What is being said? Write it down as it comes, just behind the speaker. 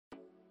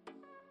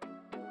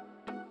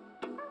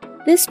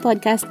This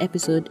podcast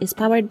episode is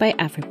powered by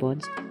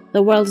AfriPods,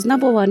 the world's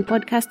 #1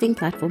 podcasting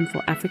platform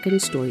for African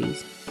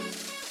stories.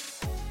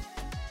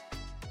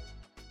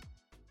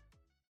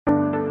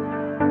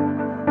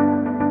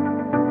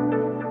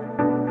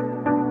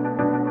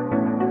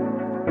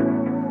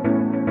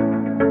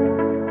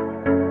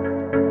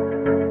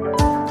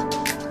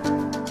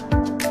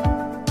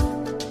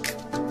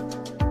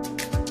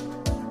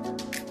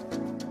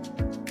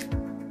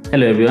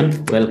 Hello,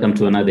 everyone. Welcome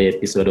to another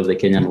episode of the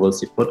Kenyan Wall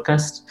Street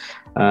Podcast.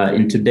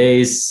 In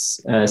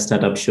today's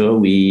startup show,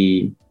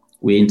 we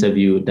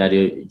interview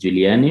Dario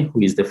Giuliani,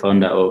 who is the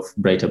founder of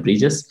Brighter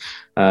Bridges.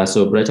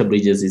 So Brighter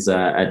Bridges is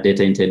a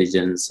data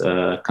intelligence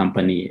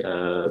company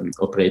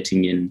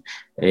operating in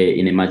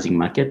emerging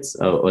markets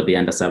or the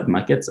underserved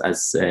markets,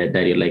 as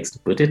Dario likes to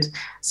put it.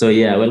 So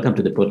yeah, welcome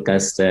to the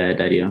podcast,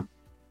 Dario.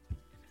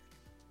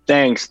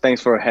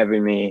 Thanks for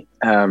having me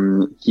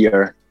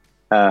here.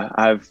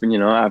 I've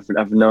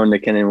known the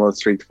Kenyan Wall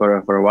Street for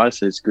a while,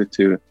 so it's good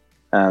to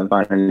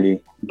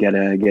finally get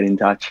in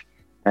touch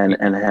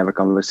and have a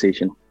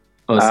conversation.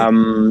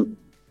 Awesome.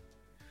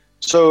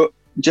 So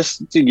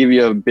just to give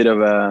you a bit of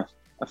a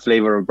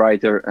flavor of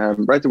Brighter,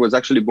 Brighter was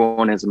actually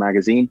born as a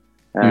magazine,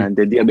 and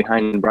the idea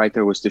behind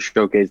Brighter was to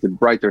showcase the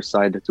brighter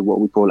side to what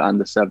we call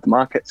underserved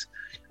markets,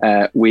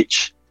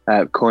 which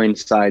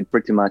coincide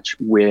pretty much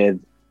with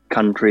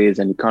countries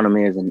and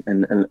economies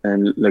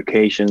and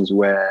locations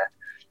where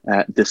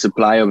the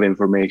supply of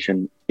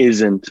information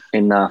isn't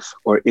enough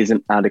or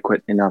isn't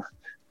adequate enough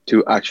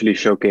to actually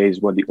showcase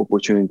what the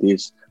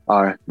opportunities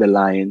are that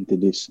lie into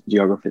these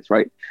geographies,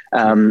 right?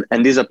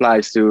 And this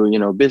applies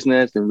to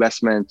business,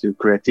 investment, to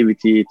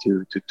creativity,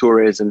 to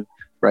tourism,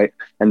 right?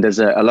 And there's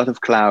a lot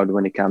of cloud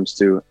when it comes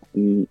to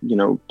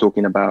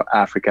talking about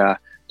Africa,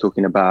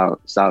 talking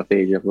about South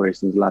Asia, for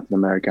instance, Latin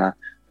America,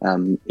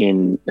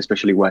 in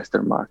especially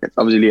Western markets.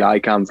 Obviously, I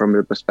come from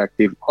the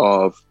perspective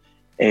of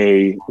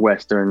a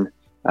Western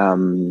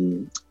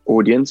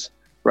audience,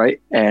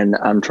 right? And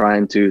I'm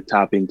trying to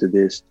tap into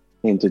this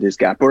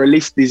gap, or at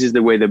least this is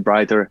the way that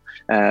Brighter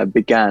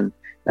began.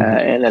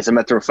 And as a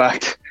matter of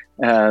fact,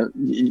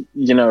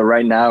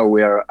 right now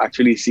we are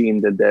actually seeing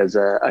that there's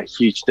a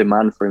huge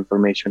demand for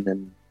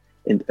information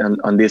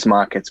on these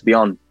markets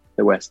beyond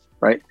the West,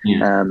 right?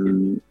 Yeah.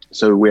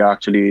 So we are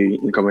actually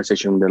in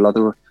conversation with a lot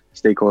of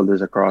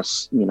stakeholders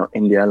across,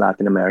 India,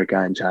 Latin America,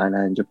 and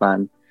China and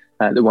Japan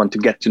that want to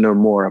get to know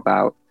more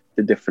about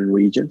the different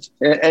regions,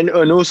 and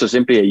also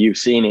simply you've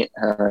seen it,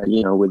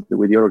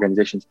 with your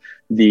organizations,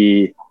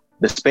 the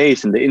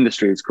space and the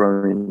industry is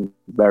growing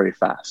very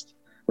fast,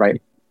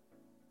 right?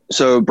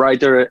 So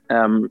Brighter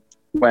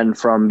went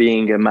from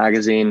being a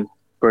magazine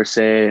per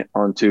se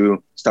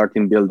onto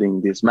starting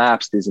building these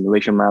maps, these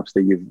innovation maps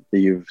that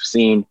you've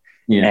seen.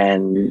 Yeah.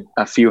 And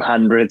a few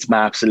hundreds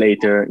maps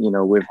later,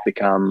 we've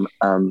become,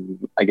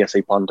 I guess,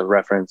 a point of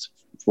reference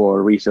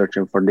for research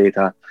and for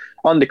data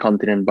on the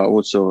continent, but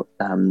also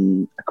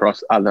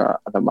across other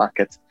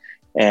markets.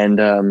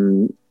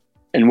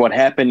 And what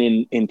happened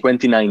in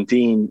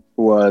 2019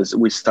 was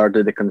we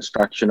started the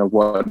construction of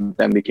what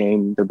then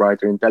became the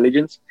Brighter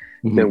Intelligence.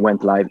 That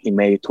went live in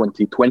May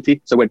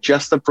 2020. So we're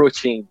just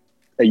approaching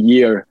a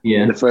year,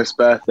 the first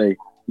birthday.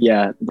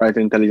 Yeah, Brighter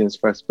Intelligence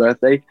first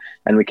birthday,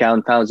 and we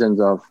count thousands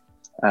of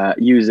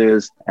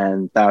users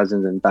and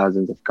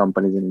thousands of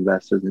companies and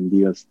investors and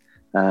deals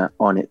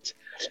on it.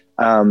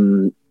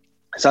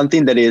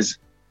 Something that is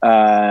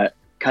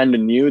kind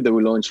of new that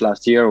we launched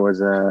last year was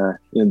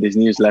this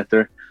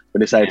newsletter. We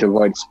decided to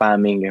avoid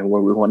spamming, and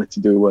what we wanted to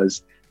do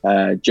was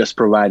just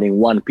providing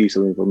one piece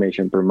of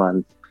information per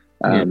month,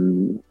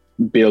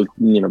 built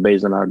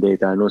based on our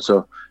data, and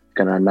also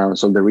kind of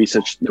announce all the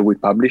research that we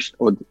published,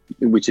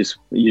 which is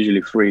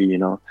usually free,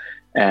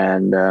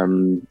 and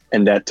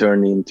that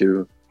turned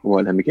into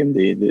what then became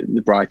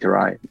the Brighter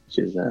Eye, which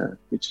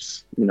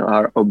is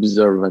our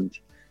observant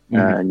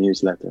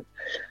newsletter.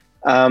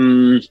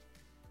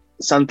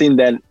 Something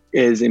that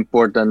is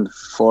important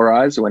for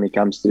us when it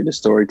comes to the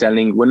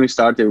storytelling. When we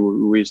started,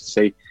 we used to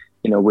say,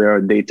 we're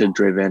a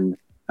data-driven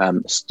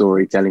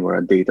storytelling or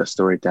a data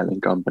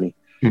storytelling company.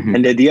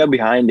 And the idea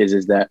behind this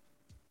is that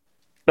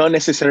not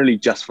necessarily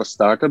just for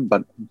startup,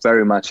 but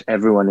very much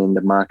everyone in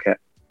the market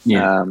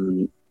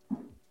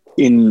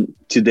in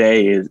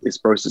today is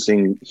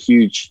processing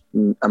huge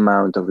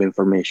amount of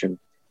information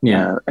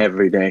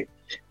every day.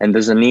 And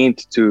there's a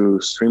need to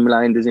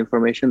streamline this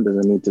information.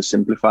 There's a need to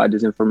simplify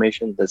this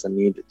information. There's a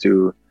need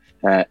to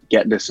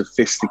get the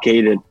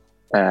sophisticated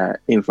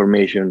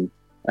information,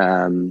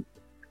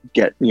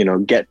 get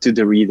to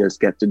the readers,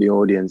 get to the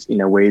audience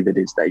in a way that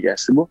is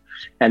digestible.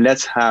 And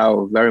that's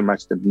how very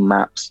much the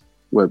maps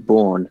were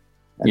born.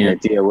 And the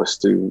idea was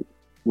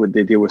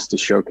to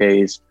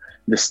showcase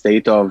the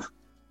state of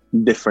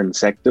different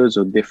sectors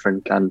or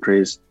different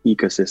countries,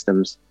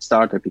 ecosystems,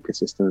 startup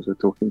ecosystems we're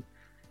talking,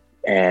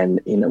 and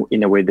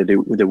in a way that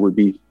would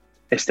be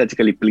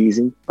aesthetically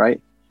pleasing,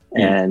 right?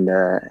 And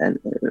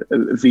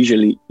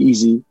visually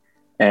easy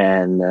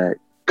and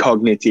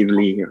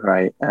cognitively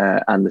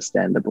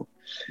understandable.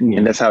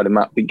 And that's how the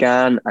map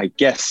began. I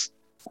guess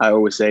I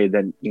always say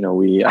that,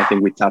 I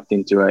think we tapped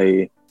into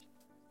a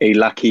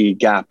lucky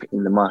gap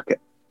in the market.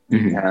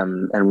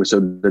 And we saw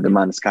the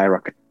demand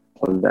skyrocket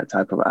for that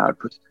type of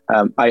output.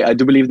 I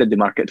do believe that the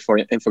market for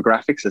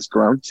infographics has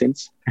grown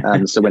since.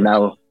 So we're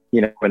now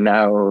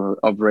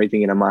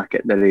operating in a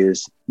market that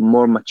is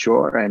more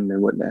mature and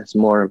has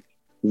more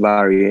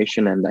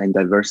variation and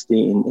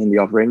diversity in the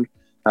offering.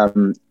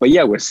 But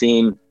yeah, we're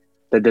seeing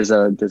that there's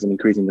an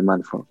increasing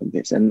demand for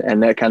this,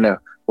 and that kind of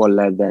what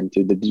led then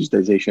to the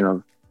digitization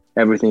of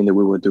everything that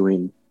we were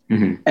doing,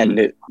 and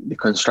the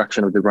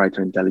construction of the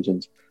Brighter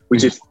Intelligence,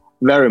 which is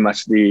very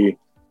much the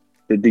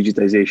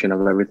digitization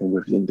of everything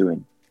we've been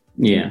doing.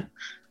 Yeah.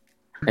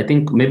 I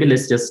think maybe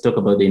let's just talk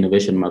about the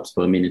innovation maps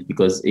for a minute,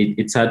 because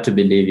it's hard to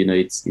believe,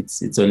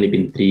 it's only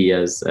been 3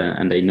 years,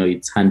 and I know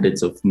it's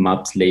hundreds of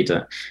maps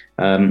later.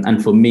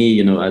 And for me,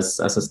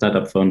 as a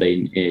startup founder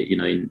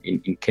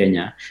in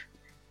Kenya,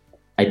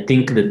 I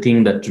think the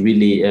thing that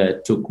really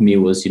took me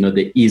was,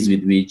 the ease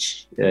with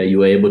which you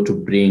were able to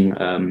bring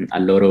a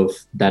lot of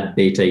that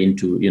data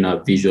into,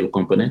 a visual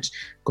component.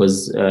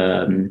 Because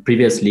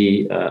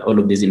previously, all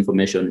of this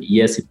information,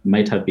 yes, it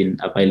might have been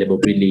available,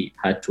 really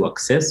hard to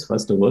access,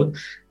 first of all,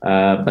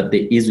 but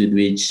the ease with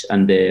which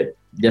and the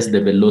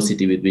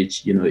velocity with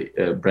which,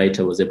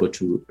 Brighter was able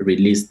to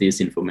release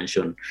this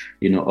information,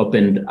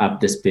 opened up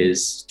the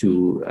space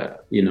to,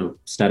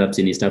 startups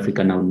in East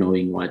Africa now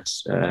knowing what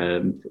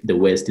the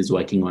West is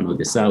working on, or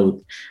the South,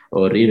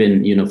 or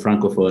even,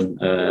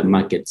 Francophone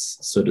markets,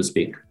 so to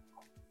speak.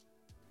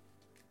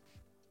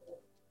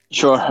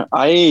 Sure.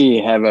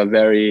 I have a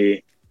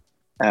very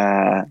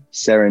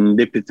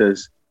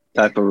serendipitous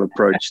type of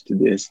approach to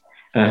this.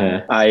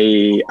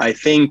 I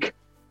think,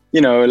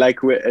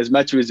 as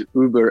much as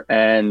Uber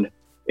and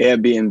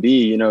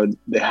Airbnb,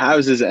 the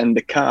houses and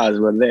the cars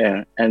were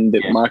there, and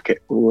the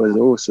market was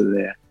also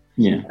there.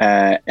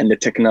 And the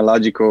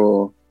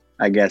technological,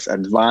 I guess,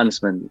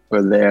 advancement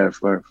were there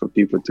for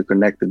people to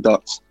connect the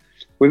dots.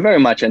 We very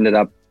much ended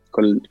up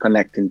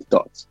connecting the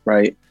dots,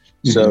 right?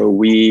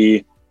 So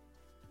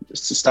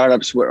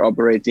startups were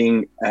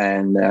operating,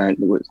 and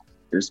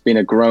there's been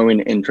a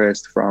growing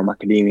interest from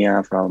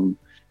academia, from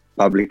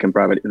public and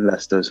private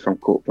investors, from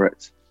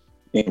corporates,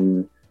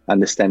 in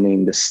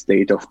understanding the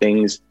state of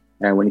things.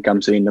 And when it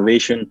comes to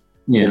innovation,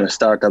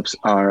 startups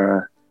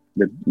are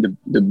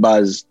the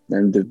buzz,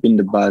 and they've been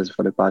the buzz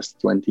for the past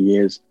 20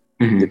 years,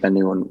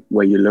 depending on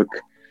where you look.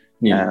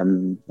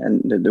 And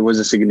there was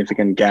a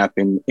significant gap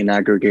in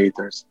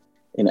aggregators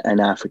in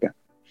Africa.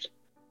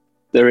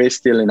 There is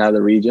still in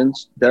other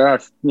regions. There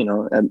are,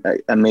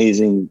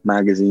 amazing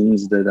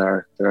magazines that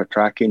are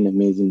tracking,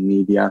 amazing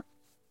media,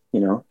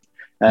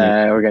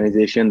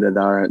 organization that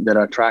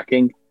are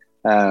tracking.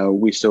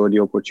 We saw the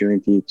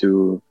opportunity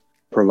to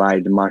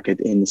provide market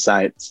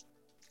insights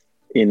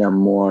in a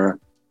more,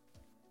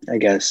 I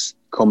guess,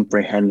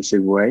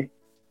 comprehensive way.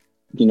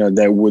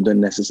 That wouldn't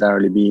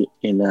necessarily be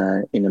in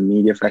a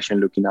media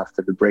fashion looking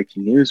after the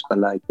breaking news, but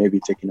like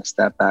maybe taking a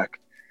step back,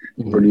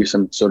 produce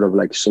some sort of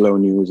like slow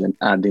news and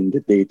add in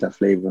the data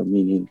flavor,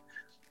 meaning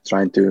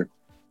trying to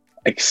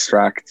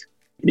extract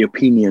the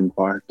opinion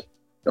part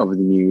of the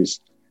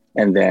news,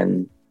 and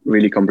then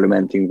really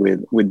complementing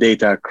with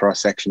data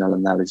cross-sectional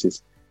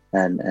analysis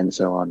and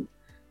so on.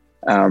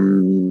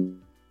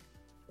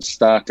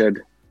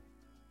 Started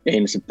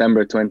in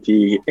September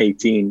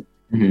 2018.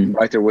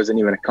 Brighter wasn't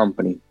even a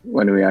company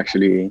when we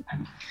actually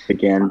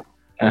began.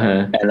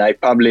 And I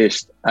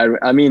published,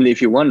 I mean,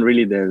 if you want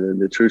really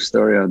the true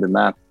story of the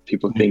map,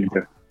 people think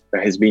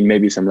there has been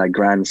maybe some like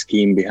grand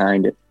scheme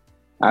behind it.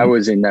 I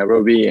was in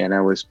Nairobi and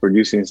I was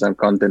producing some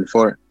content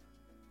for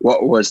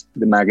what was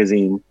the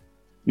magazine.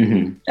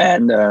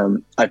 And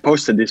I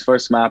posted this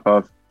first map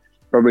of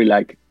probably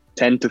like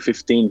 10 to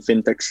 15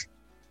 fintechs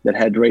that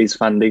had raised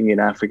funding in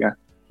Africa.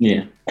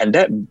 And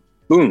that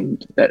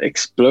boomed, that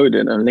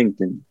exploded on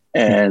LinkedIn.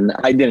 And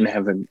I didn't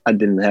have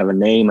a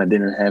name. I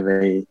didn't have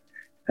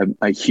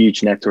a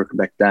huge network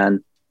back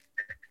then.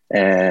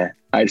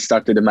 I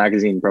started the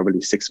magazine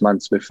probably 6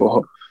 months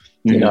before,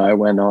 I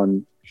went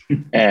on,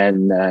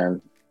 and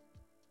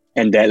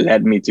that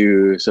led me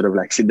to sort of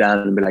like sit down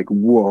and be like,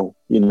 whoa,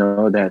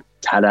 that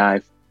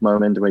tada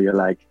moment where you're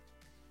like,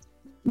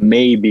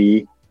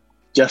 maybe,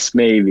 just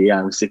maybe,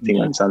 I'm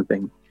sitting on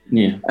something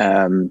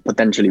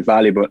potentially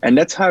valuable. And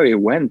that's how it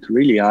went,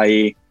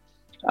 really.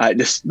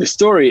 The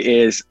story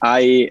is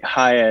I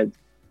hired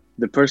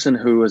the person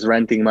who was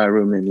renting my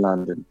room in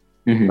London,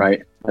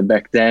 right?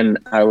 Back then,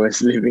 I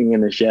was living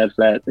in a shared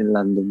flat in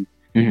London,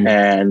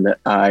 and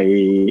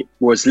I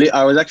was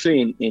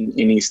actually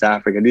in East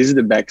Africa. This is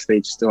the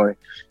backstage story.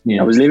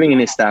 I was living in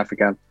East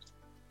Africa,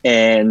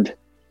 and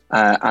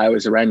I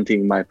was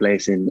renting my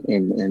place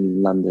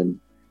in London,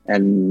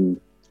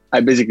 and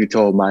I basically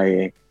told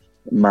my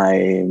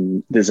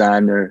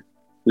designer,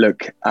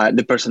 look,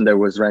 the person that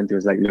was renting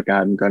was like, look,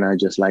 I'm gonna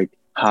just like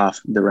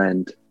half the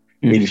rent.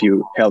 If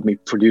you help me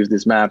produce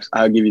these maps,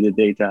 I'll give you the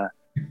data,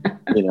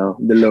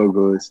 the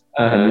logos,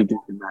 and you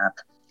do the map.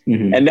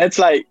 And that's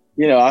like,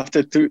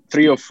 after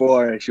 3 or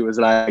 4, she was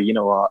like, you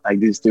know what, like,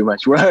 this is too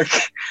much work.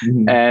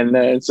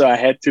 And so I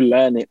had to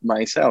learn it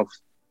myself.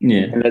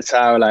 And that's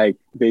how, like,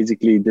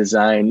 basically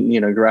design,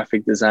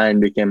 graphic design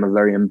became a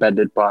very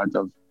embedded part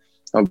of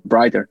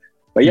Brighter.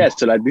 But yeah,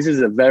 so like, this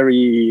is a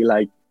very,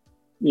 like,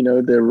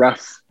 the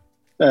rough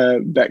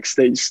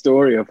backstage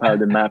story of how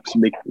the maps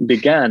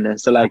began. And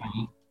so, like,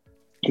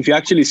 if you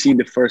actually see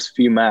the first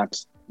few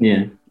maps,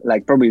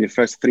 like probably the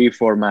first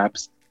 3-4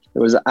 maps,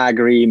 there was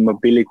agri,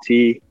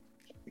 mobility,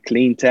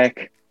 clean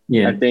tech,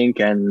 I think,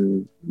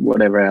 and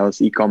whatever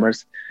else,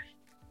 e-commerce.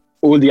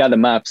 All the other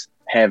maps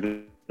have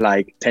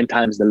like 10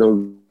 times the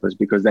logos,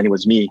 because then it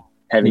was me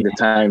having the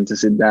time to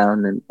sit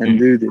down and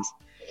do this.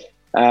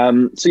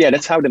 So yeah,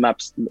 that's how the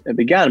maps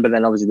began. But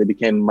then obviously they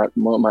became much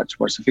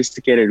more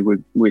sophisticated.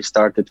 We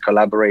started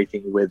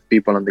collaborating with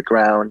people on the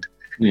ground.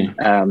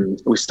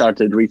 We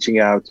started reaching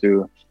out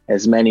to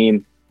as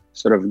many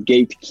sort of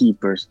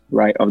gatekeepers,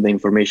 right, of the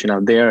information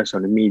out there. So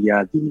the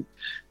media,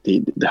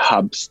 the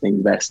hubs, the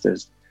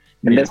investors.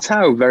 And that's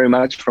how, very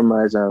much from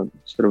as a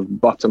sort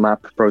of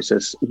bottom-up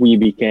process, we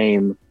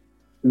became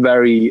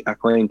very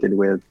acquainted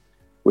with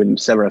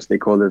several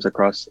stakeholders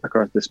across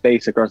the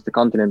space, across the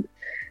continent,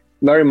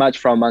 very much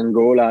from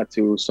Angola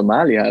to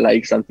Somalia.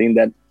 Like, something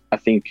that I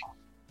think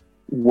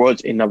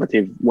was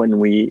innovative when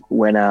we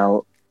went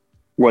out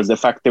was the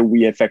fact that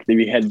we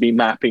effectively had been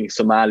mapping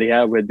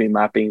Somalia, we'd been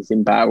mapping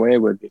Zimbabwe,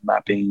 we'd been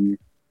mapping,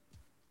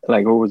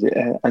 like, what was it,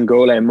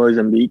 Angola and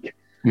Mozambique,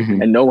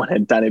 and no one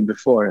had done it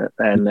before,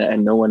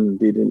 and no one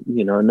didn't,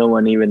 no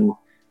one even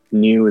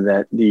knew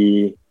that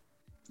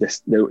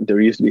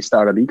there used to be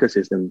startup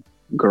ecosystem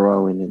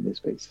growing in this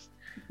space.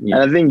 And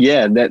I think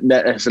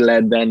that has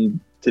led then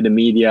to the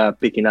media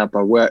picking up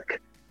our work,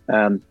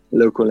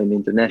 local and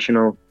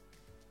international,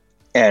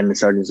 and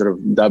starting sort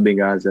of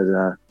dubbing us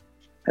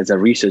as a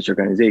research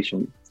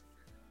organization.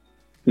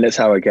 And that's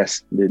how, I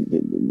guess, the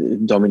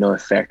domino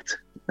effect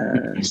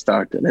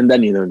started. And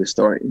then, the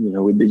story,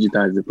 we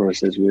digitized the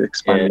process, we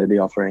expanded the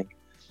offering.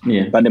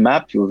 But the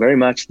maps were very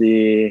much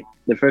the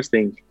first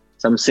thing.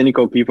 Some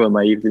cynical people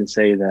might even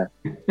say that,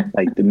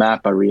 like, the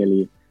map are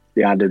really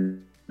the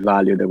added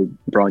value that we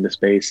brought in the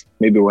space.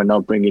 Maybe we're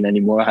not bringing any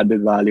more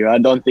added value. I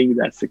don't think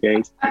that's the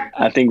case.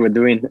 I think we're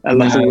doing a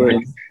lot of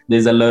work.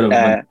 There's a lot of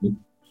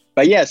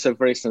but yeah, so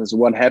for instance,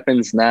 what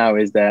happens now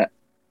is that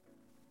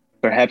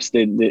perhaps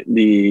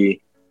the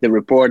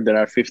report, there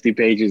are 50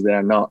 pages that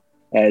are not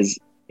as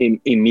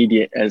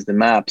immediate as the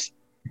maps,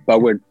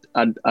 but we're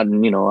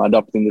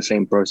adopting the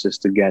same process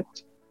to get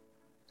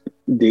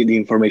the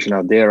information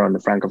out there on the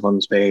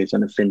francophone space,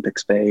 on the fintech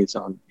space,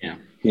 on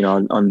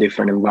on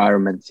different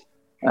environments,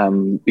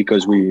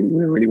 because we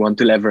really want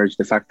to leverage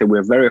the fact that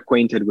we're very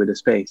acquainted with the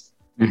space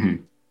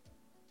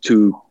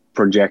to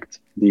project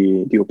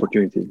the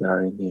opportunities that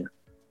are in here.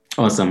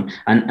 Awesome.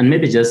 And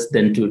maybe just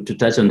then to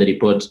touch on the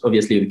report,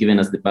 obviously you've given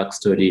us the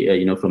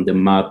backstory, from the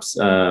maps.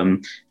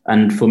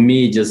 And for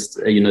me, just,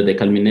 the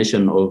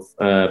culmination of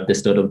the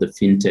start of the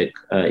FinTech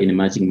in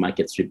Emerging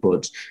Markets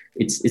report,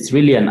 it's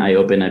really an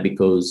eye-opener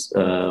because,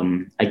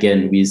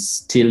 again, we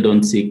still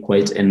don't see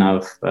quite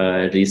enough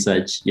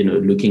research,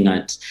 looking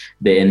at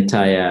the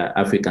entire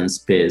African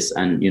space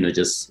and,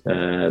 just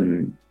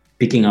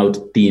picking out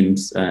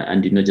themes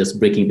and just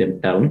breaking them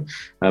down.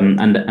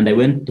 And I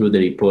went through the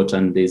report,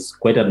 and there's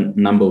quite a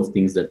number of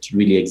things that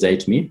really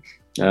excite me.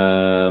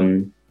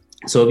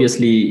 So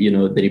obviously,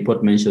 the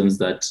report mentions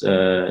that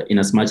in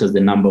as much as the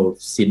number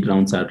of seed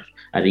rounds are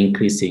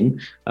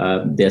increasing,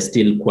 they're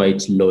still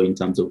quite low in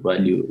terms of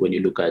value when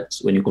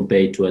you compare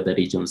it to other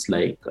regions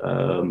like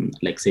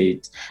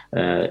say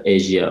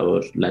Asia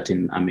or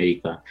Latin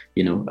America.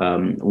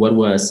 What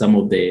were some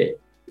of the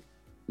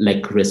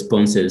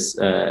responses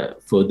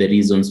for the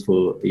reasons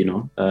for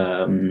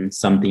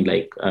something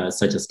like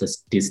such a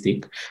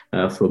statistic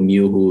from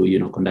you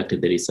who conducted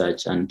the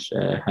research and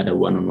had a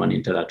one-on-one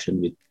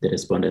interaction with the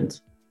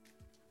respondents?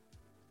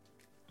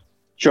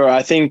 Sure.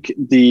 I think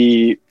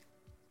the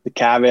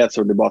caveats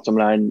or the bottom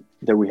line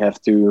that we have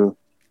to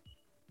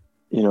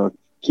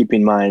keep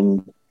in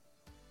mind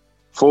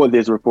for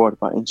this report,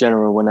 but in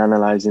general when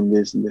analyzing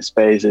this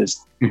space,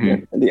 is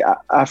the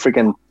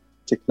African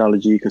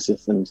technology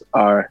ecosystems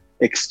are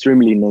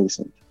extremely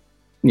nascent.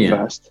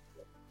 First.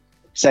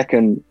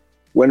 Second,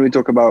 when we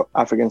talk about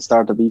African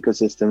startup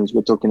ecosystems,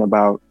 we're talking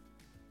about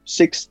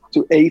 6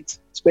 to 8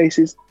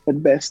 spaces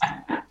at best,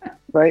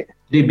 right?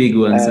 3 big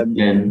ones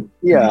again.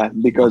 Yeah,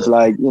 because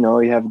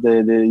you have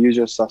the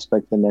usual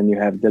suspect, and then you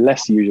have the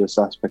less usual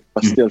suspect,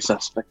 but still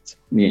suspects,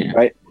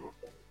 right?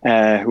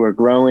 Who are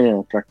growing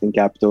and attracting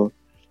capital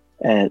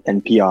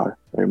and PR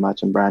very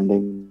much, and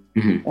branding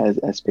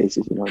as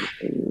spaces,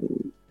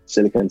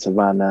 Silicon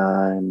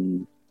Savannah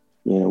and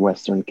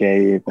Western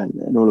Cape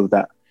and all of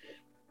that.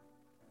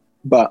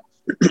 But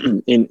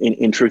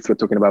in truth, we're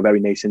talking about very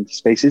nascent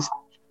spaces.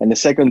 And the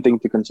second thing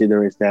to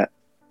consider is that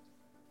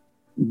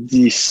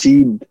the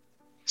seed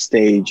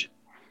stage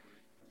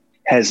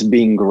has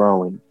been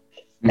growing,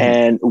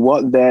 and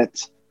what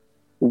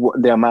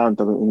the amount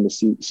of in the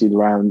seed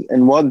round,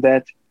 and what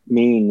that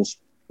means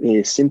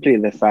is simply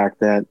the fact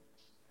that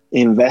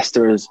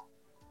investors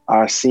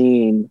are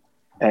seeing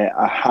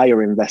a higher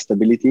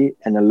investability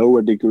and a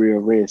lower degree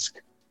of risk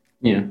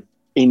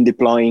in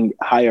deploying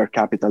higher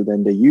capital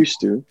than they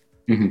used to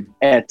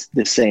at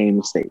the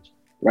same stage,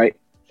 right?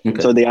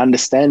 Okay. So the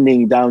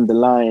understanding down the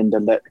line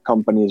that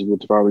companies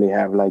would probably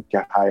have like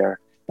a higher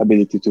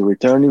ability to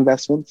return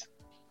investments,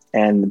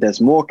 and there's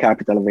more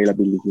capital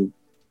availability,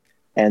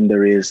 and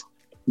there is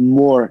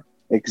more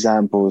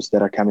examples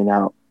that are coming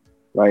out,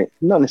 right?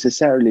 Not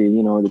necessarily,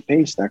 the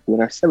Paystack.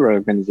 There are several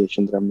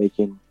organizations that are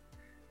making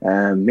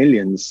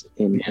millions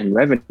in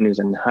revenues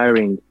and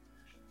hiring,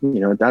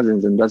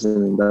 dozens and dozens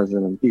and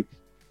dozens of people.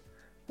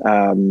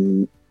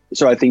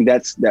 So I think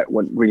that's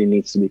what really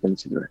needs to be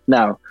considered.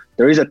 Now,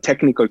 there is a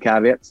technical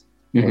caveat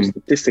or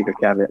statistical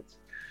caveat.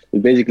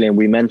 Basically,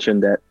 we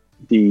mentioned that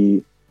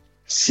the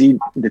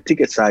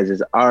ticket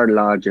sizes are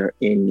larger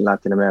in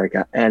Latin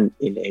America and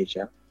in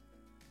Asia.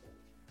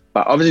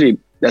 But obviously,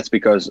 that's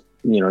because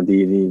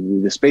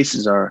the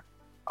spaces are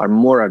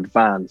more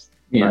advanced,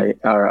 right?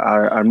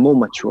 Are more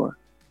mature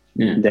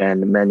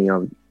than many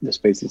of the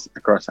spaces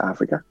across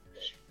Africa.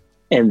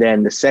 And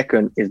then the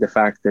second is the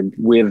fact that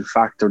we've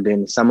factored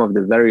in some of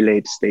the very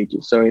late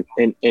stages. So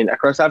in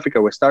across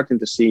Africa, we're starting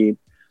to see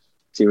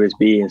Series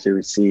B and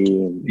Series C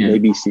and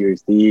maybe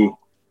Series D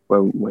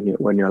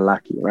when you're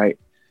lucky, right?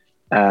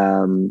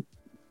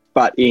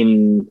 But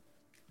in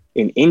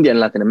India and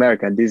Latin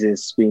America, this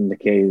has been the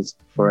case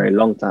for a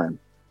long time.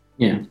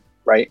 Yeah.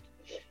 Right.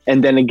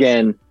 And then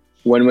again,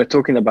 when we're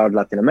talking about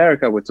Latin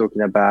America, we're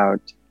talking about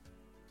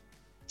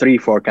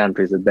 3-4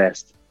 countries at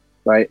best,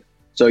 right?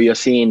 So you're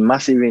seeing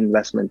massive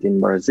investment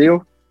in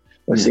Brazil.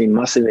 We're seeing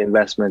massive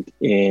investment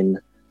in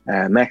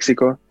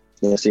Mexico.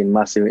 You're seeing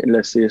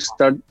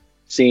start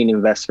seeing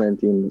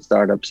investment in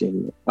startups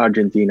in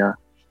Argentina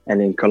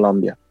and in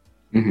Colombia,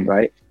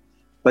 right?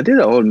 But these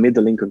are all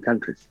middle-income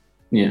countries.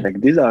 Yeah.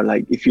 Like these are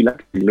like, if you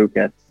look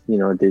at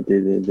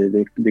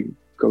the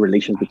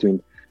correlations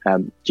between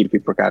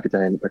GDP per capita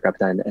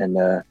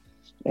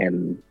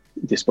and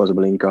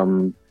disposable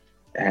income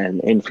and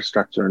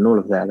infrastructure and all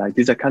of that. Like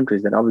these are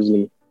countries that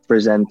obviously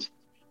present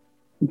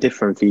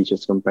different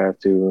features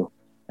compared to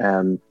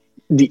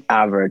the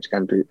average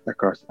country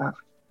across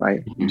Africa,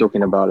 right?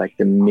 Talking about like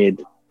the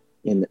mid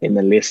in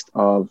the list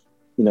of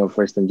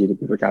first and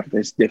GDP per capita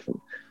is different.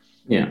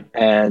 Yeah.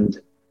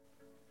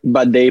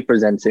 But they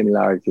present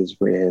similarities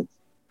with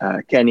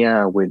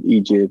Kenya, with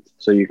Egypt.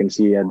 So you can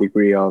see a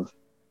degree of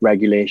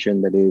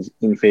regulation that is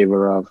in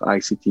favor of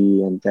ICT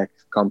and tech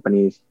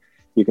companies.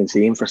 You can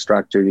see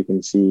infrastructure, you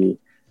can see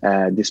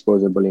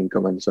disposable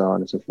income and so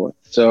on and so forth.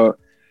 So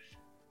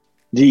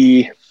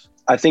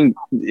I think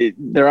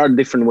there are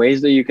different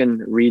ways that you can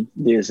read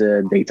this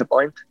data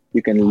point.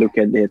 You can look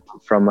at it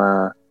from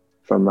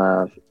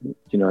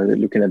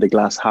looking at the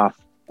glass half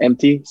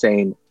empty,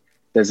 saying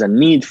there's a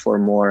need for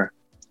more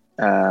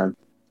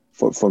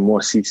for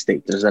more seed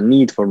state. There's a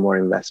need for more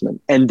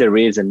investment, and there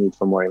is a need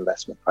for more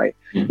investment, right?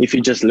 If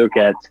you just look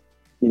at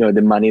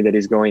the money that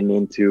is going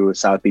into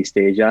Southeast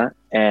Asia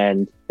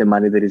and the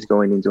money that is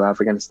going into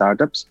African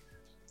startups,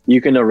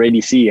 you can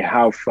already see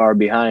how far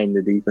behind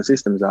the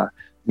ecosystems are.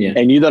 Yeah.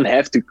 And you don't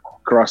have to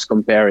cross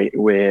compare it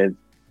with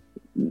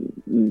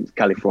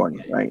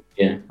California, right?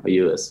 Yeah, or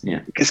US, yeah.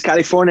 Because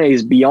California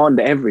is beyond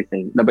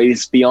everything. No, but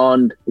it's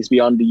beyond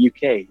the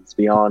UK, it's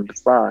beyond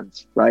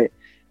France, right?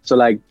 So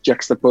like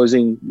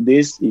juxtaposing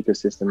this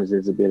ecosystem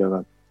is a bit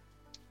of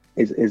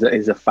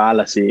a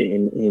fallacy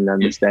in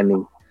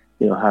understanding,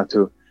 how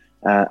to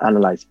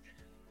analyze.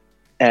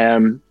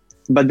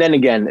 But then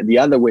again, the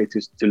other way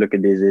to look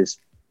at this is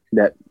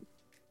that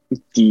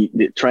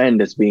the trend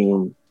has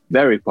been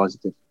very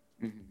positive.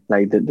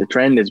 Like the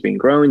trend has been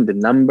growing. The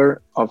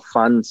number of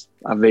funds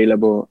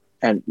available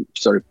and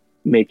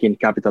making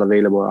capital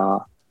available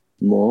are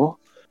more.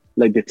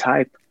 Like the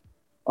type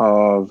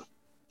of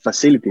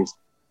facilities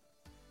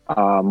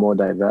are more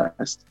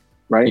diverse,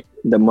 right?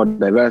 They're more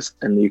diverse,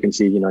 and you can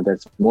see,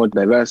 there's more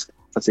diverse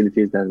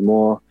facilities. There's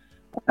more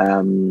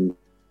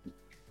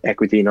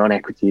equity,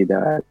 non-equity.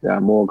 There are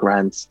more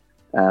grants,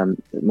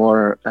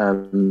 more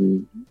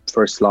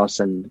first loss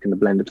and kind of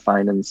blended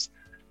finance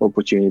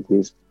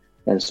opportunities,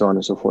 and so on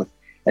and so forth.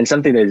 And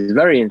something that is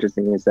very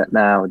interesting is that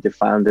now the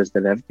founders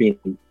that have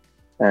been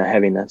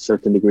having a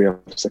certain degree of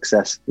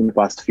success in the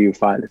past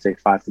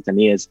 5 to 10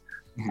 years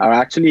are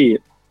actually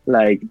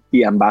like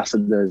the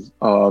ambassadors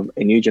of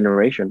a new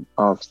generation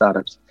of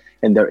startups,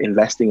 and they're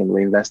investing and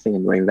reinvesting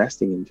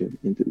into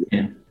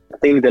yeah. I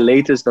think the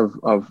latest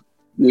of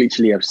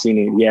literally I've seen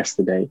it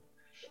yesterday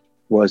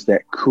was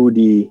that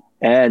Kudi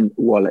and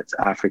Wallets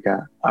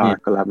Africa are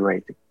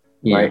collaborating,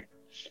 right?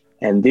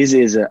 And this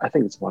is I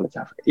think it's Wallets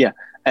Africa,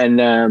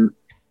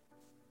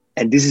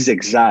 and this is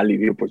exactly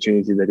the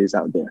opportunity that is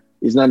out there.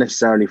 It's not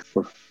necessarily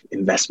for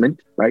investment,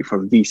 right,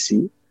 for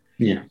VC,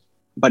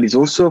 but it's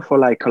also for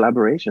like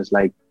collaborations,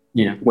 like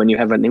when you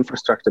have an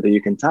infrastructure that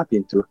you can tap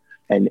into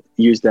and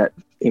use that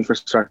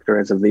infrastructure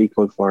as a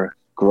vehicle for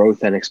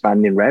growth and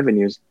expanding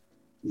revenues.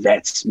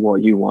 That's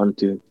what you want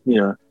to,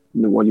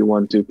 what you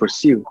want to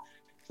pursue.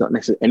 not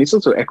necessary, and it's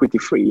also equity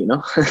free. You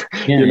know,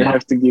 Yeah, you don't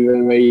have to give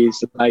away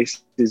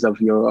slices of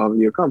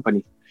your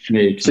company.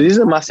 very So true. this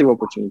is a massive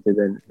opportunity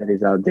that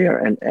is out there,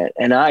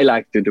 and I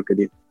like to look at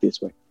it this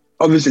way.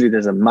 Obviously,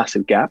 there's a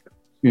massive gap,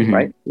 Mhm.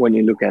 right? When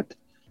you look at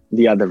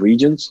the other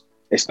regions,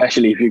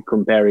 especially if you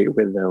compare it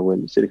with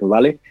Silicon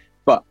Valley,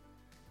 but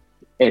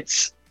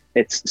it's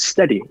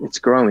steady, it's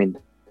growing,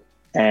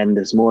 and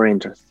there's more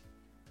interest.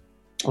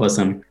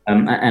 Awesome.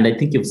 And I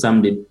think you've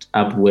summed it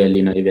up well,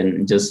 even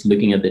just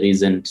looking at the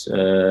recent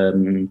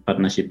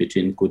partnership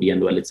between Kudi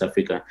and Wallets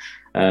Africa,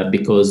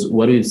 because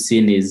what we've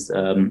seen is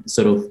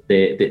sort of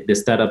the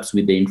startups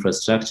with the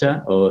infrastructure,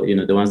 or,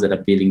 the ones that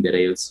are building the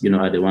rails,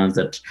 are the ones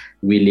that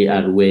really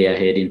are way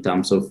ahead in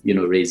terms of,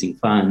 raising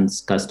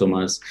funds,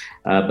 customers.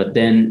 But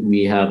then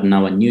we have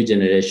now a new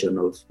generation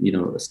of,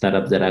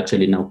 startups that are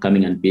actually now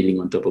coming and building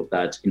on top of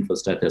that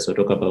infrastructure. So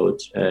talk about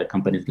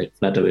companies like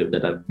Flutterwave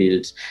that have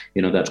built,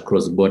 that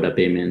cross-border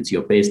payments,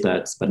 your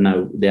Paystacks, but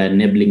now they are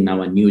enabling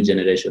now a new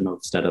generation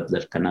of startups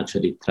that can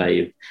actually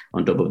thrive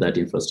on top of that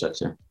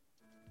infrastructure.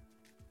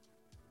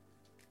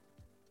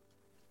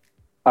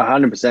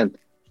 100%.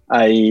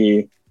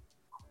 I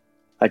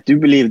do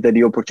believe that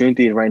the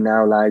opportunity right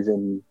now lies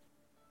in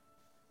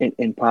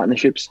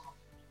partnerships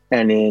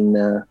and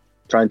in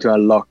trying to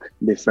unlock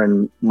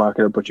different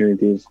market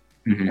opportunities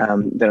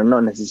that are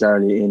not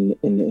necessarily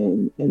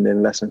in the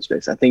investment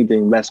space. I think the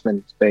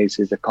investment space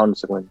is a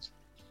consequence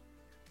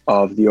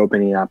of the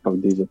opening up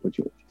of these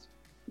opportunities.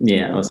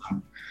 Yeah,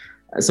 awesome.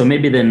 So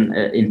maybe then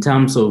in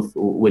terms of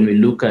when we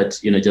look at,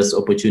 just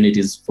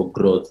opportunities for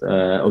growth,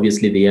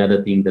 obviously the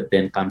other thing that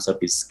then comes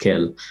up is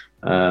scale.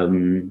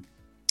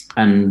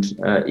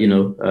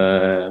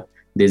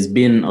 There's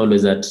been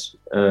always that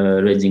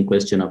raging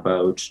question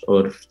about,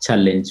 or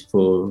challenge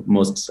for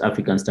most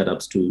African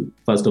startups to,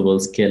 first of all,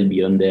 scale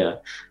beyond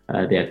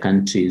their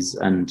countries,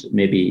 and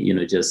maybe,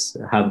 just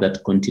have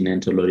that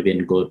continental or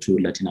even go to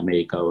Latin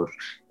America or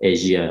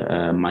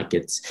Asia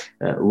markets.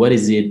 What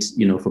is it,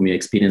 from your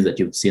experience that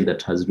you've seen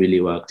that has really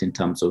worked in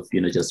terms of,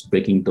 just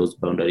breaking those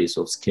boundaries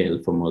of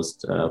scale for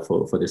most,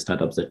 for the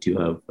startups that you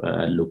have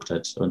looked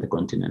at on the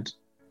continent?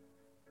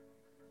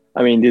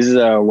 I mean, this is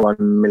a $1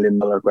 million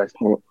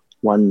question.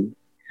 $1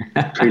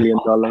 trillion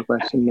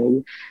question,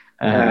 maybe.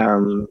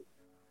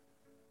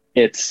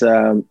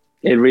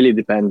 It really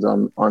depends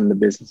on the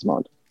business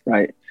model,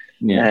 right?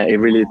 Yeah. It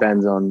really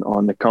depends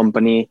on the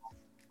company.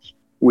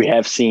 We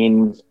have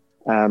seen,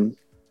 I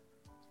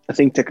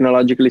think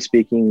technologically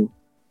speaking,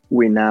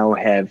 we now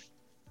have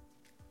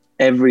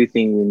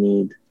everything we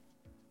need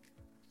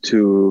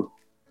to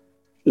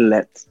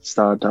let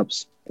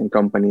startups and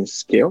companies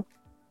scale.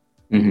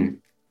 Mm-hmm.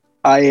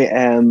 I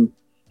am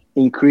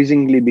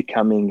increasingly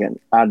becoming an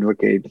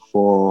advocate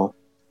for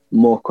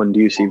more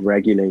conducive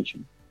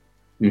regulation,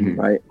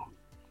 right?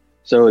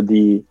 So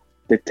the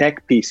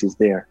tech piece is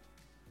there,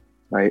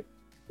 right?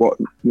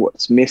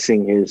 What's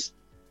missing is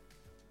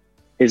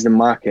the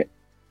market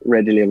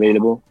readily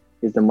available?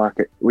 Is the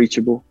market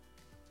reachable?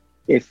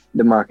 If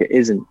the market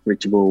isn't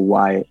reachable,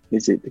 why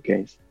is it the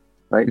case,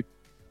 right?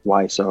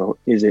 Why so?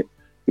 Is it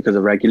because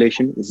of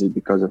regulation? Is it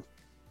because of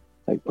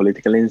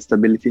political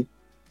instability,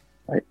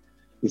 right?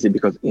 Is it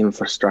because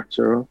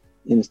infrastructural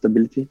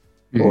instability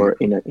or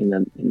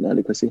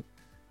inadequacy,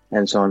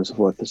 and so on and so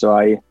forth? So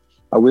I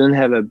wouldn't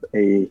have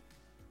a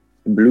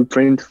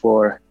blueprint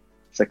for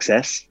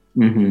success.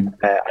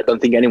 I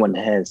don't think anyone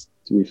has,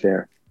 to be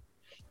fair.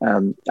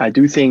 I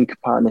do think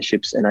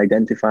partnerships and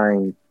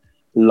identifying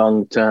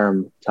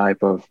long-term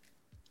type of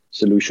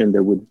solution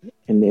that would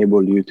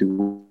enable you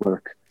to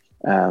work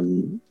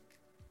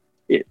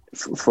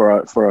for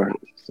a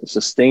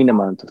sustained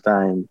amount of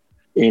time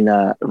in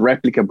a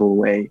replicable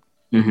way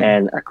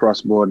and across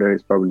border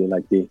is probably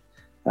like the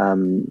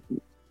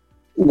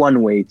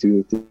one way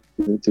to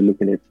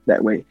look at it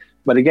that way.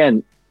 But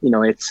again,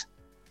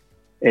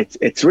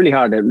 it's really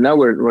hard. Now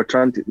we're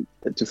trying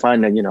to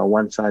find a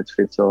one size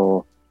fits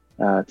all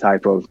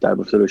type of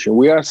solution.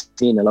 We are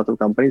seeing a lot of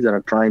companies that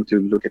are trying to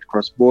look at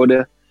cross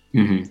border.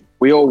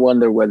 We all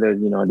wonder whether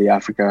the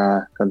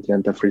Africa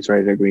Continental Free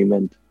Trade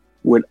Agreement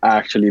would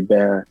actually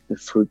bear the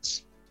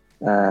fruits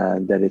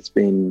that it's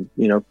been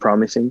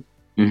promising.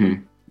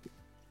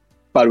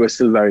 But we're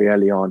still very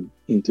early on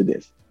into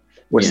this.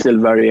 We're still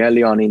very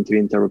early on into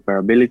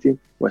interoperability.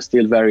 We're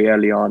still very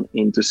early on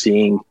into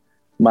seeing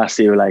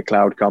massive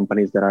cloud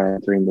companies that are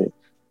entering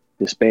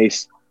the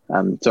space.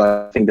 So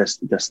I think there's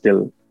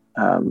still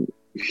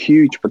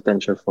huge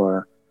potential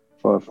for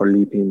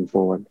leaping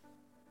forward.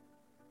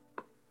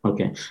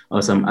 Okay,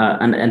 awesome.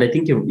 And I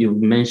think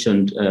you've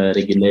mentioned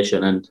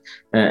regulation, and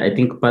I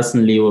think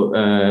personally,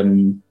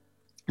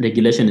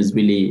 regulation is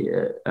really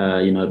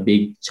a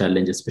big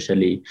challenge,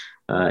 especially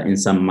in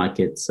some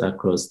markets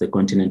across the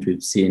continent.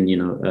 We've seen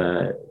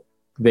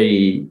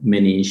very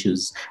many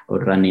issues or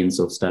run-ins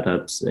of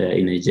startups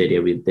in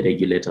Nigeria with the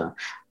regulator.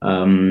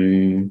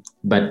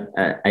 But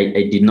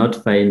I did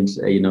not find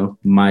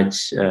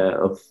much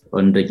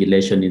on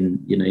regulation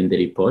in the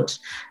report.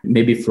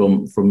 Maybe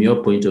from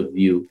your point of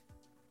view,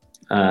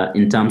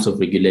 in terms of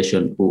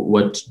regulation,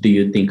 what do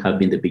you think have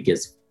been the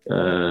biggest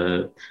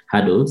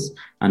hurdles,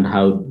 and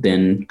how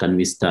then can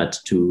we start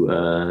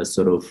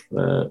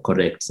to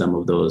correct some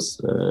of those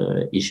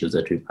issues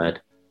that we've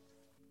had?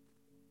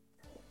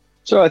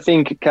 So I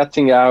think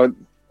cutting out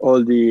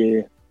all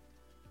the,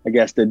 I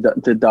guess,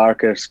 the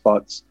darker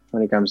spots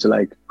when it comes to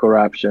like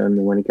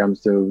corruption, when it comes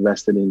to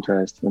vested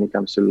interest, when it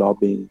comes to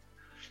lobbying.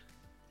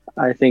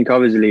 I think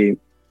obviously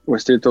we're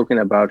still talking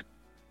about,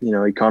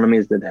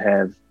 economies that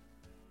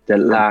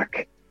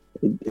lack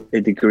a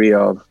degree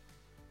of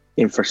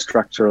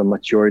infrastructural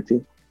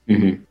maturity,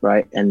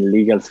 right, and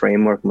legal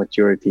framework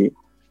maturity,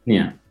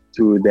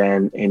 to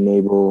then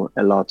enable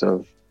a lot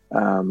of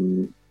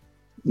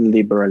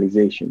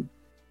liberalization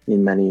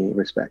in many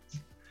respects.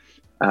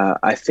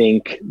 I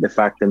think the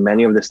fact that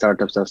many of the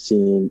startups are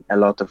seeing a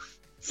lot of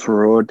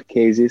fraud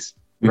cases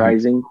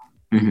rising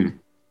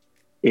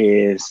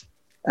is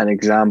an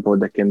example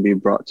that can be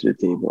brought to the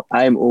table.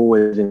 I'm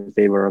always in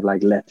favor of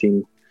like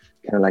letting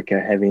kind of like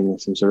having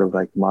some sort of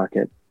like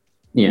market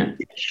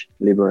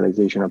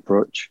liberalization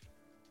approach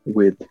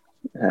with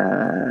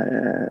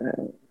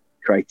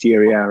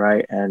criteria,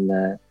 right?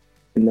 And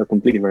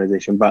complete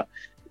liberalization, but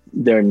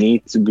there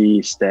need to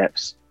be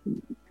steps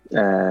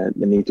that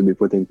need to be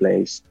put in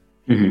place.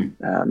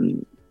 And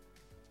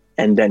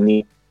that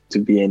need to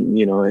be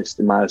it's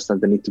the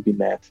milestones that need to be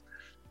met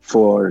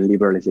for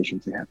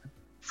liberalization to happen.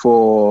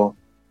 For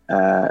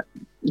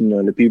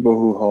the people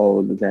who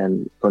hold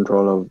then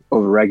control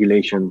of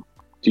regulation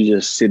to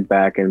just sit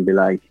back and be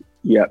like,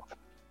 yep,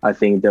 I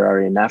think there are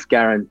enough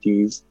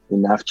guarantees,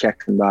 enough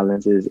checks and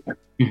balances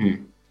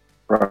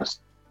across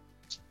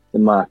the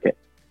market,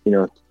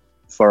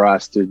 for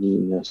us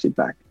to sit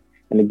back.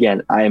 And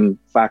again, I'm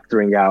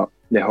factoring out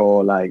the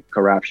whole like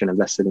corruption and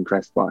vested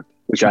interest part,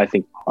 which I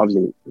think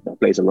obviously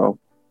plays a role.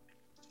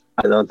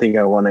 I don't think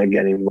I want to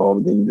get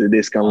involved in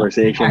this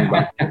conversation,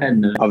 but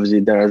no.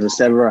 Obviously there are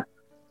several,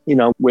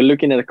 we're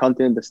looking at a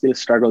continent that still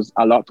struggles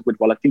a lot with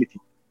volatility,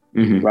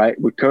 right?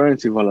 With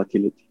currency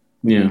volatility.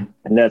 Yeah.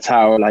 And that's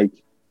how, like,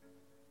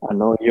 I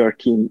know you're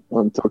keen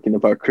on talking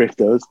about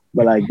cryptos,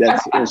 but like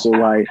that's also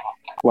why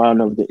one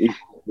of the issues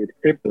with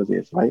cryptos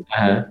is, right?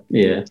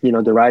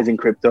 The rise in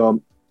crypto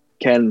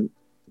can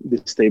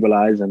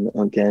destabilize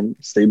and can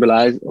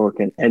stabilize or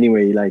can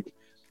anyway like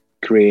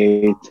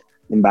create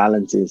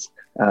imbalances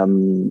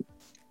on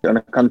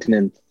a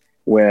continent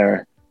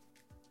where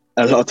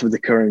a lot of the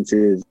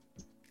currencies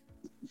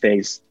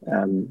face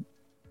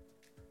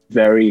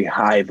very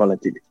high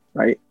volatility,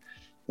 right?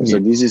 And so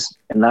this is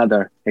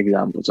another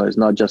example. So it's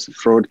not just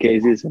fraud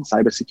cases and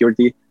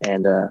cybersecurity,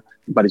 and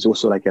but it's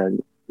also like a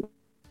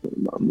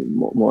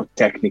more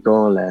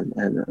technical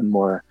and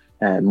more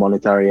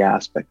monetary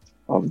aspect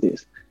of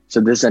this. So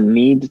there's a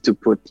need to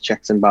put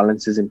checks and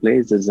balances in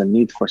place. There's a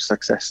need for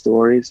success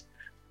stories.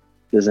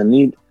 There's a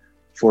need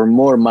for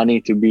more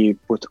money to be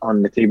put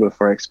on the table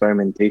for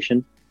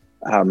experimentation.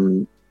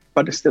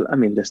 But there's still a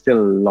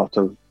lot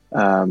of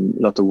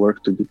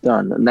work to be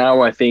done.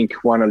 Now, I think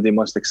one of the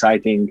most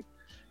exciting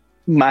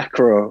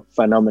macro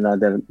phenomena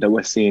that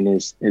we're seeing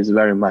is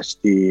very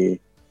much the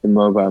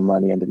mobile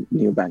money and the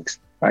neobanks,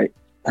 right?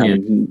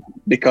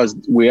 Because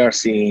we are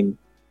seeing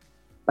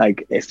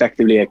like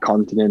effectively a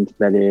continent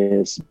that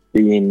is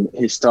being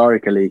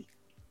historically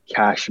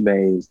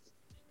cash-based,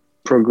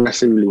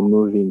 progressively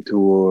moving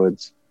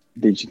towards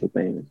digital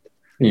payment.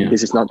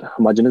 This is not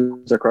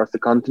homogeneous across the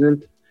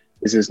continent.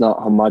 This is not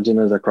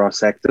homogeneous across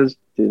sectors.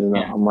 This is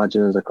not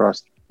homogeneous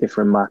across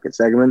different market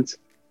segments,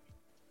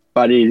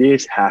 but it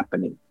is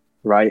happening,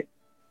 right?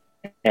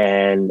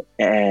 And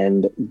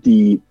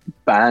the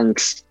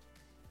banks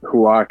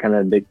who are kind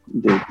of the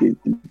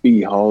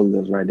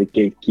beholders, right, the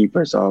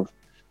gatekeepers of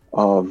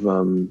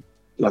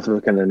lots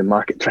of kind of the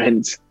market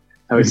trends,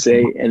 I would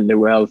say, and the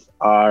wealth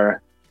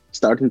are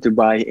starting to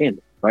buy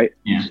in, right?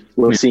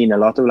 We're seeing a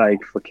lot of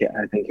like,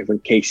 I think from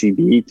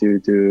KCB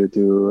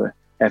to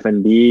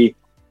FNB,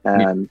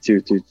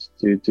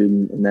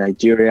 to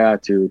Nigeria,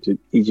 to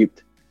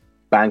Egypt,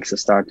 banks are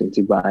starting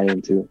to buy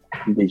into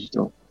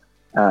digital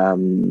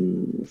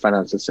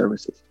financial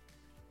services.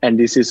 And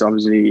this is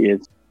obviously,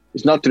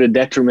 it's not to the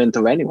detriment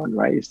of anyone,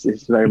 right?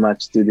 It's very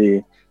much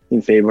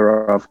in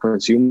favor of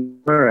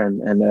consumer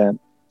and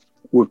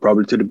would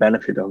probably to the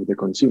benefit of the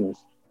consumers.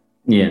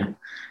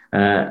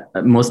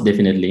 Most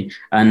definitely.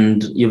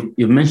 And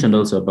you've mentioned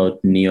also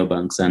about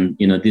neobanks, and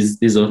this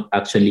is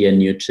actually a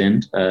new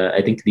trend.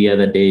 I think the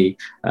other day,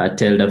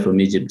 Telda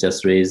from Egypt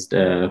just raised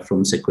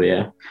from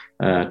Sequoia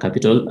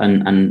Capital,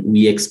 and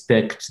we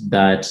expect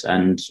that.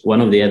 And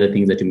one of the other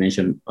things that you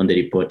mentioned on the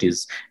report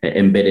is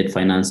embedded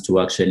finance to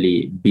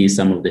actually be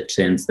some of the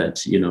trends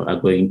that we are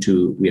going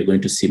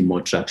to see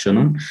more traction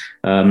on.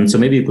 So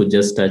maybe you could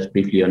just touch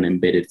briefly on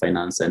embedded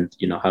finance and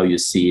how you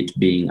see it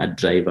being a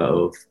driver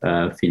of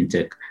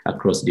fintech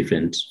across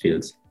different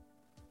fields.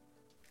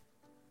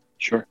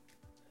 Sure.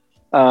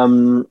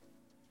 Starting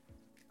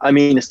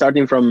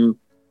from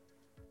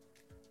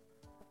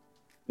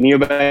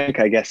neobank,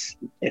 I guess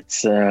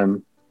it's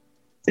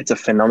a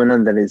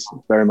phenomenon that is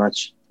very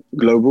much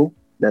global.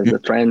 There's a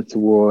trend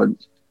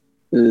towards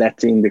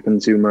letting the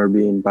consumer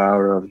be in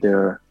power of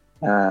their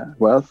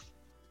wealth,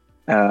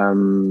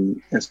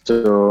 and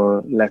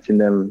so letting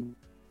them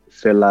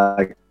feel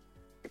like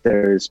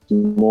there is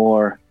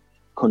more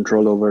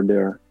control over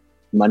their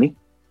money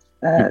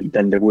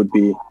than there would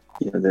be,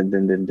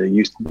 than there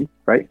used to be,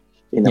 right?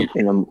 In a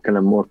kind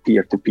of more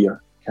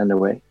peer-to-peer kind of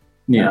way.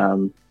 Yeah.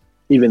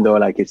 Even though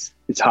like it's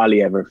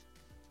hardly ever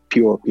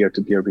pure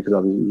peer-to-peer, because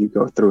obviously you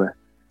go through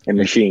a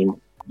machine,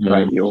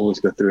 right? You always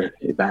go through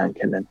a bank,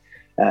 and then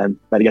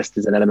but I guess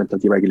there's an element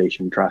of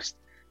deregulation, trust,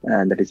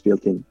 and that is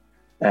built in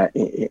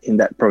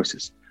that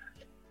process.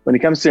 When it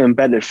comes to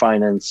embedded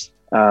finance,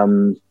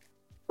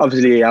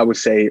 obviously I would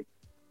say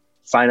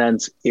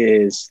finance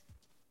is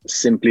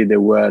simply the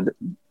word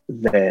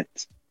that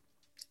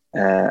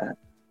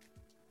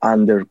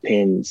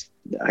underpins,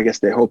 I guess,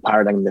 the whole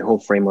paradigm, the whole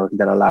framework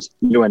that allows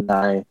you and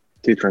I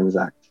to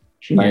transact.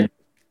 Right?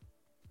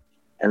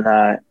 And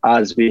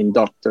as being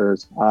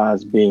doctors,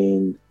 as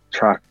being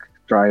truck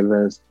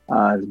drivers,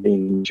 as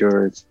being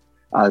insurers,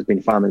 as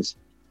being farmers,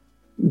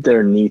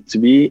 there needs to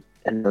be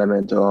an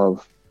element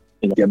of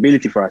the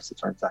ability for us to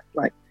transact,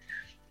 right?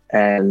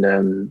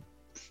 And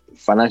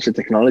financial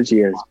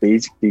technology has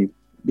basically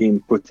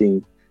been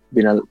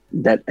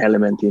that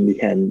element in the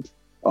hand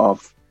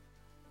of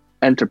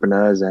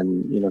entrepreneurs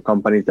and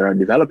companies that are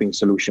developing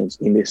solutions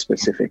in these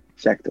specific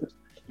sectors.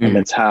 And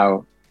that's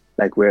how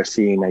we're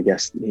seeing, I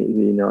guess,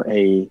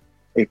 a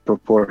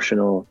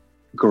proportional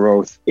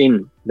growth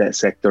in that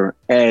sector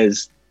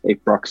as a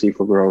proxy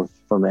for growth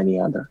for many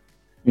other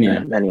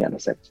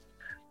sectors.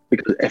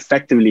 Because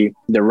effectively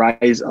the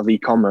rise of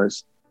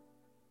e-commerce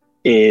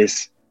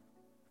has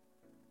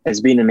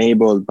been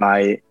enabled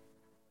by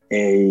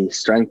a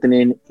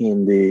strengthening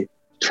in the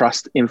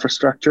trust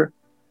infrastructure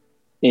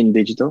in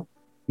digital,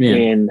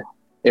 in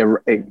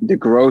the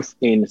growth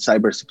in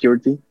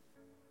cybersecurity,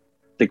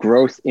 the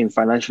growth in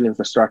financial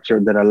infrastructure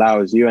that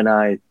allows you and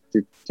I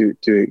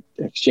to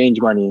exchange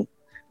money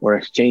or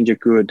exchange a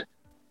good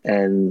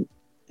and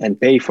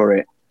pay for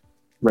it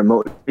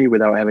remotely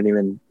without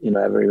having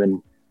ever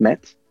even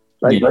met,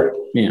 right?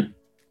 Yeah.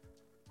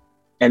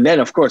 And then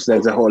of course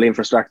there's a whole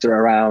infrastructure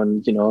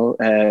around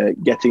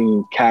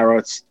getting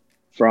carrots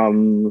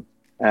from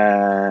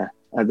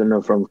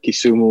from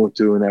Kisumu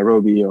to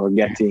Nairobi, or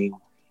getting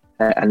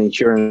an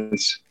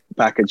insurance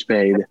package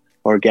paid,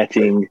 or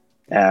getting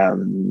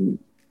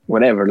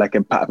whatever, like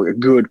a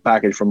good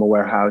package from a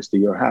warehouse to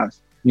your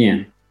house.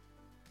 Yeah.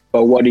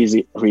 But what is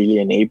it really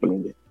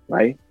enabling it,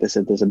 right? There's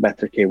a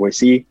better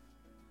KYC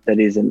that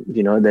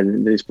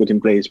is put in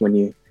place when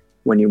you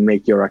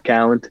make your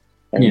account,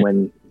 and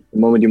when the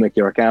moment you make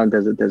your account,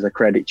 there's a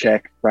credit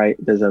check, right?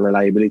 There's a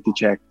reliability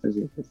check, there's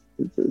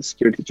a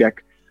security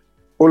check.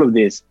 All of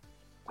these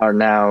are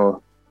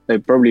now,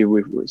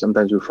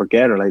 sometimes we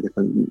forget, or like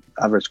the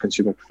average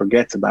consumer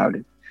forgets about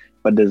it.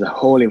 But there's a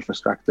whole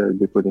infrastructure that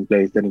we put in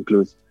place that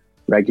includes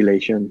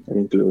regulation, that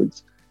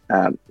includes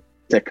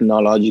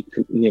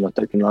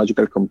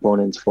technological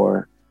components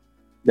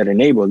that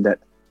enable that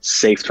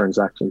safe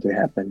transaction to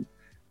happen,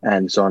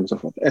 and so on and so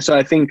forth. And so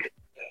I think,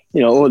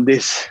 all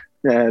this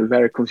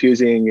very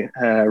confusing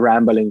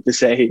rambling to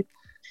say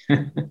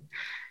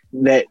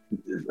that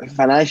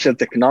financial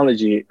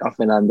technology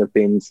often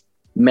underpins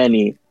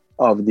many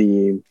of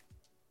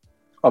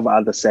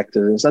other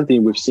sectors. And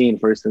something we've seen,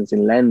 for instance,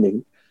 in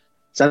lending,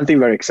 something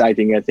very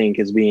exciting, I think,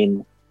 has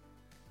been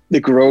the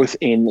growth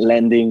in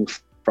lending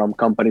from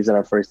companies that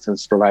are, for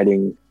instance,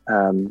 providing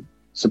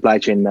supply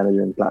chain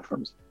management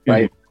platforms,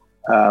 right?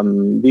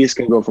 These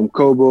can go from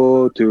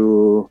Kobo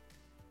to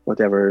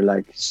whatever,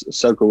 like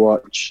Circle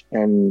Watch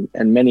and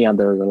many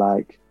others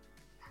alike.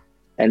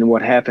 And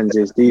what happens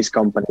is these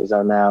companies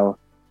are now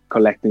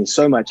collecting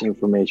so much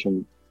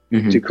information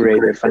to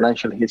create a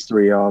financial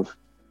history of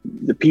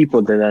the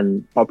people that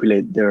then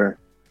populate the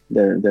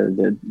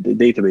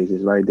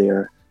databases, right?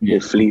 Their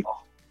fleet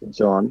and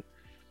so on,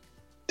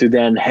 to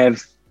then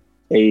have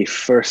a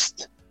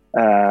first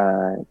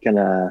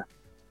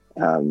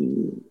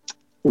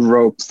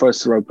row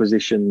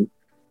position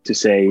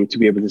to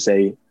be able to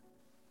say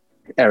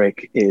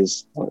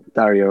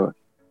Dario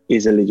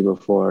is eligible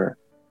for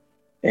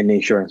an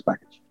insurance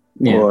package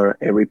or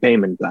a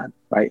repayment plan,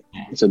 right?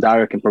 So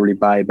Dario can probably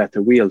buy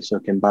better wheels, so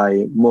can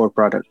buy more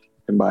product,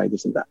 can buy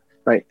this and that,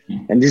 right?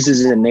 And this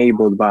is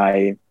enabled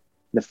by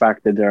the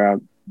fact that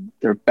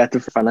they're better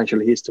for financial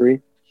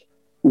history,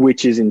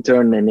 which is in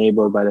turn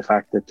enabled by the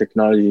fact that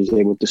technology is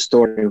able to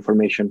store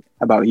information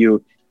about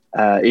you,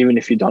 even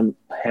if you don't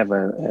have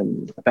a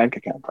bank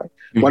account, right?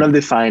 One of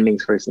the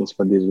findings, for instance,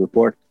 for this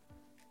report,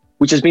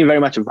 which has been very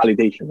much a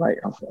validation, right,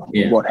 of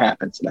what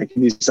happens. Like,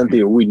 this is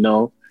something we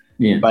know,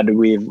 but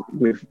we've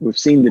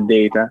seen the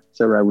data,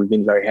 so right, we've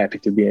been very happy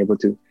to be able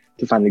to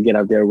finally get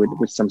out there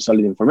with some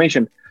solid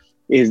information.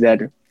 Is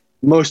that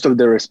most of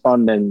the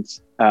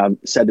respondents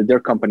said that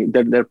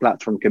their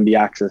platform can be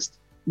accessed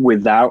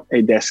without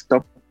a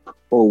desktop,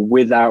 or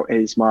without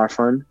a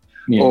smartphone,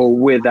 or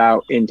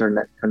without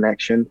internet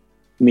connection,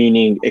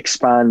 meaning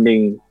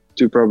expanding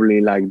to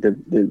probably like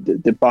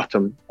the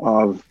bottom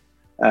of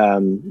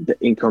the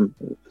income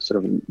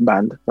sort of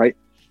band, right?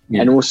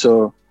 And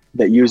also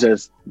that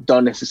users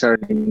don't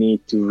necessarily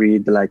need to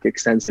read like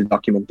extensive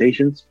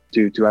documentations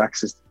to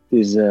access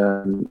these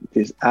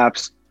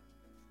apps,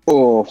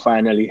 or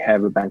finally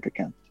have a bank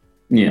account,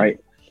 right?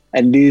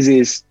 And this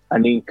is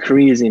an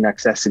increase in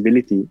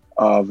accessibility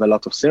of a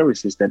lot of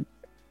services that,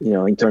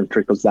 in turn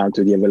trickles down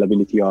to the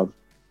availability of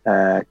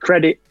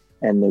credit,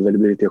 and the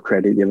availability of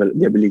credit,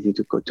 the ability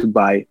to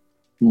buy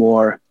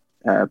more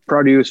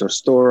produce or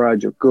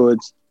storage or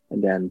goods,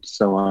 and then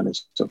so on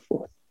and so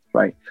forth,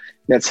 right?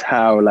 That's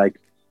how, like,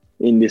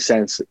 in this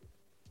sense,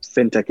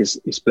 fintech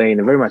is playing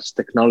a very much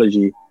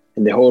technology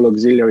and the whole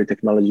auxiliary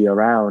technology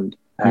around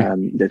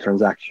the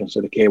transactions.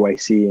 So the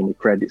KYC and the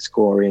credit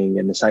scoring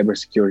and the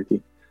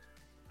cybersecurity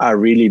are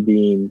really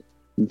being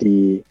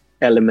the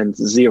element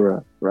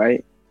zero,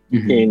 right?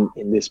 In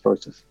this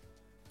process.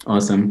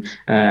 Awesome.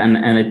 And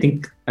I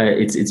think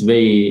it's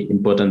very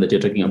important that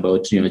you're talking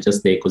about,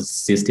 just the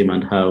ecosystem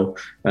and how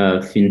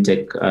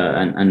fintech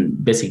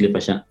and basically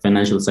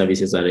financial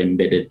services are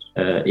embedded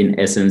in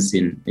essence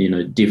in,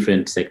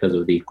 different sectors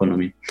of the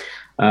economy.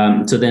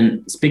 So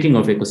then, speaking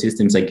of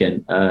ecosystems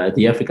again,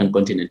 the African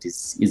continent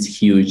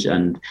is huge,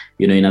 and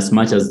in as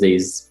much as there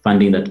is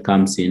funding that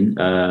comes in,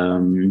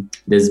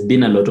 there's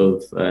been a lot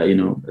of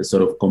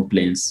sort of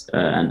complaints,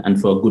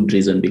 and for a good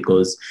reason,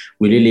 because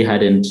we really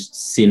hadn't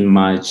seen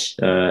much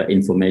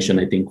information,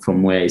 I think,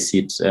 from where I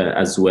sit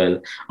as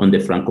well on the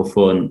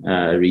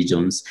Francophone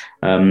regions.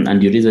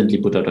 And you recently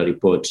put out a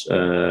report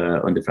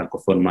on the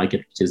Francophone market,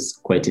 which is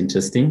quite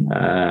interesting.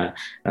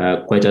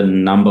 Quite a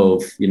number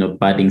of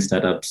budding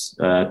startups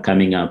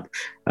coming up.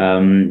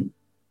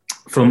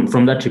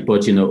 From that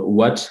report,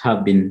 what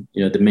have been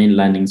the main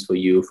learnings for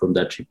you from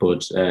that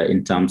report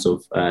in terms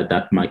of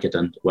that market,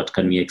 and what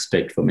can we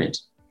expect from it?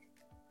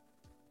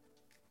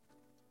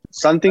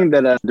 Something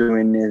that I'm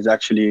doing is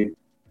actually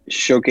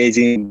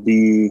showcasing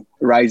the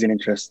rise in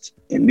interest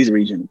in this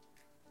region,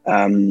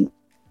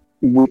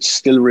 which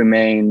still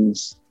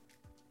remains,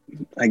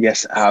 I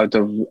guess, out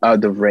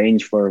of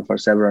range for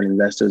several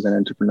investors and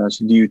entrepreneurs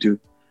due to,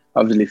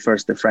 obviously,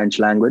 first the French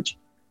language.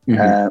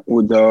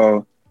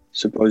 Although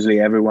supposedly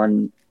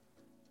everyone,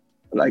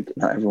 like,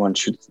 not everyone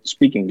should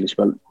speak English,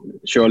 but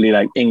surely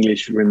like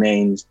English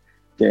remains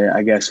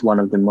I guess one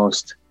of the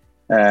most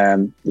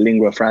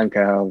lingua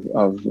franca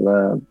of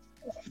the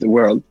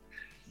world.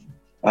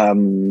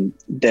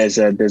 There's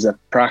a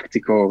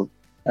practical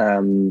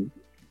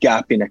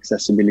gap in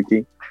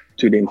accessibility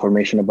to the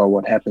information about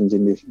what happens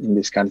in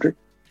this country,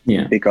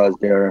 because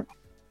their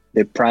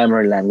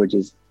primary language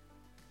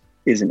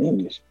isn't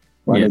English,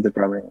 one of the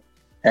primary.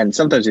 And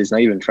sometimes it's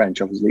not even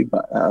French, obviously,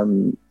 but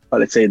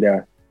let's say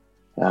they're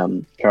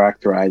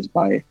characterized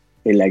by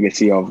a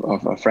legacy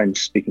of a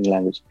French-speaking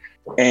language.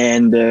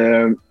 And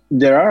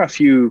there are a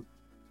few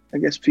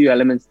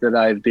elements that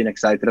I've been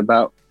excited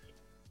about.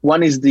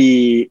 One is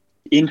the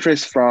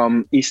interest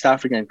from East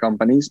African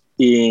companies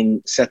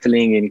in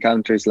settling in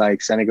countries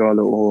like Senegal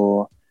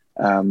or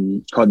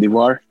Cote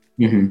d'Ivoire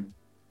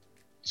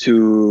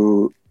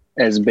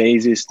as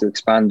basis to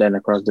expand then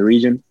across the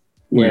region.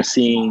 We're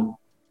seeing,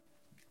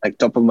 like,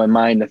 top of my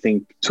mind, I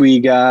think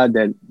Twiga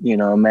that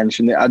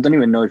mentioned it. I don't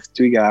even know if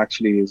Twiga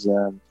actually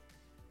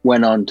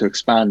went on to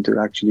expand to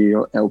actually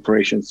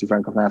operations to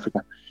Francophone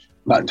Africa,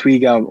 but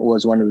Twiga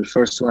was one of the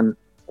first one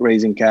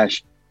raising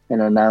cash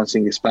and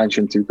announcing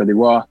expansion to Cote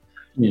d'Ivoire.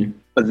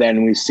 But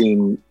then we've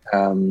seen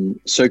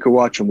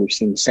Circlewatch, and we've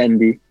seen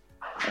Sendy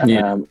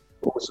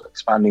also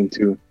expanding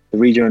to the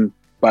region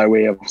by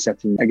way of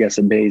setting, I guess,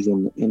 a base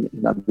in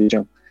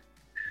Abidjan.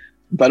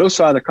 But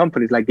also other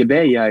companies like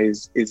Gebeya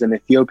is an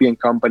Ethiopian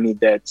company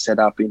that set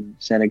up in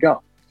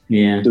Senegal,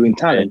 doing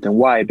talent. And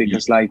why?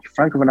 Because like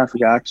Francophone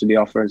Africa actually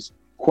offers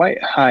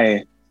quite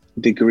high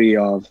degree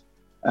of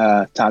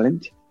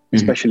talent,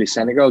 especially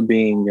Senegal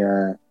being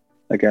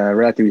like a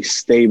relatively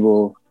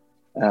stable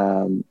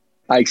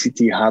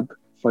ICT hub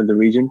for the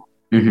region.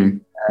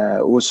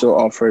 Also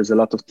offers a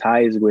lot of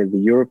ties with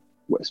Europe,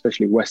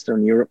 especially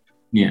Western Europe.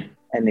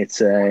 And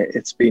it's a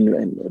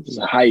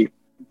high,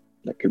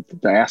 like, the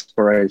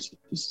diaspora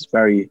is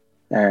very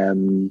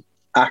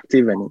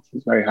active, and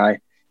it's very high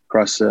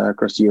across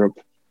Europe.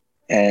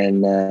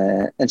 And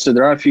so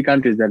there are a few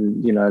countries that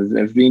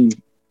have been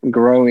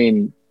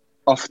growing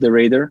off the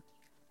radar,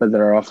 but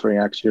that are offering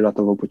actually a lot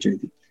of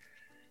opportunity.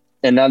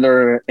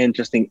 Another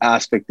interesting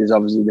aspect is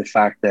obviously the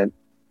fact that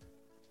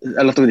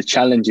a lot of the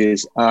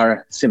challenges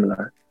are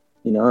similar,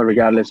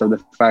 regardless of the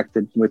fact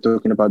that we're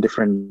talking about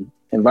different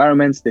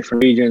environments,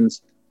 different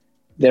regions.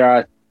 There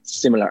are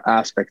similar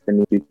aspects that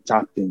need to be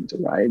tapped into,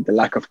 right? The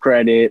lack of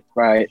credit,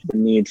 right? The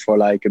need for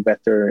like a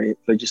better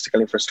logistical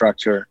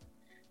infrastructure,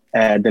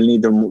 the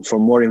need for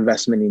more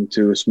investment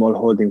into small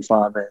holding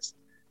farmers.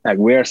 Like,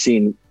 we are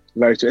seeing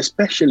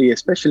especially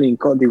in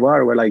Cote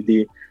d'Ivoire, where like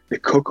the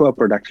cocoa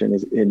production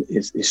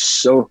is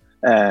so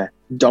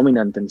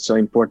dominant and so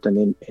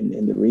important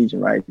in the region,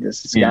 right?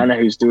 This is Ghana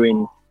who's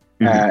doing.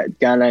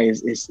 Ghana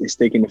is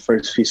taking the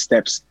first few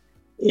steps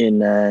in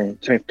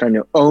trying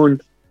to own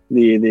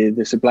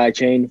the supply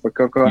chain for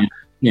cocoa.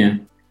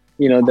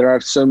 There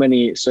are so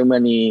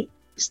many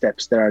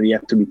steps that are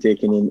yet to be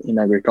taken in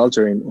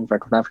agriculture in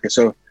Francophone Africa.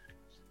 So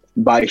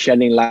by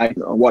shedding light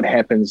on what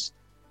happens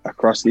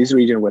across this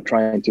region, we're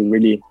trying to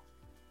really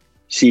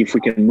see if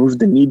we can move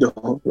the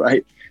needle,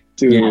 right,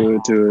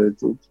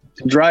 to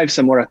drive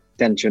some more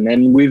attention.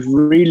 And we've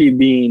really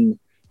been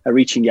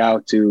reaching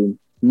out to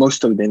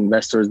most of the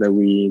investors that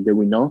we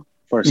know.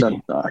 For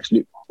some,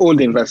 actually, all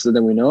the investors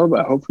that we know,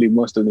 but hopefully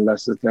most of the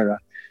investors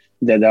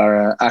that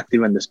are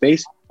active in the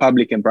space,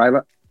 public and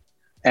private,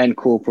 and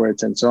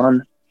corporates and so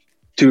on,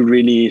 to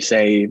really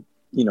say,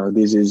 you know,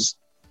 this is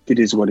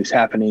what is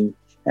happening,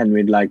 and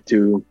we'd like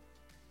you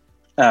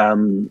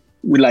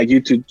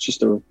to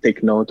just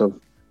take note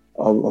of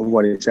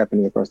what is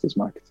happening across this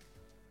market.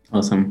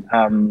 Awesome.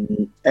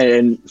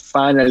 And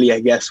finally,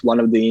 I guess one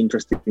of the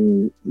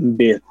interesting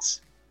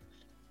bits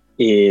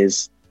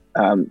is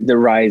the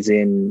rise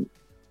in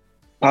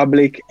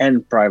public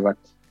and private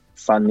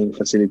funding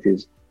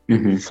facilities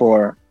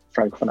for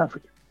Francophone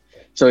Africa.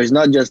 So it's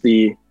not just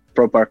the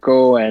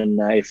Proparco and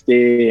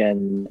AFD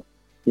and,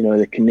 you know,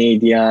 the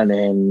Canadian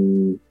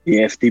and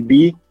the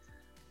FDB,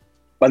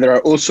 but there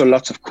are also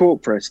lots of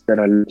corporates that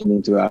are looking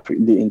into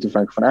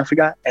Francophone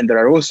Africa, and there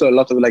are also a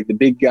lot of like the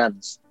big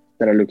guns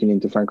that are looking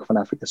into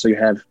Francophone Africa. So you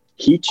have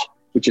Hitch,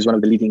 which is one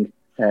of the leading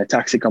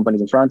taxi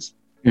companies in France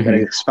that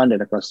has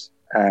expanded across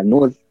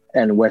North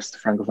and West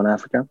Francophone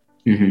Africa.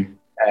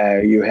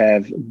 You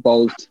have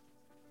Bolt,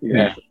 you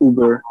have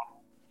Uber,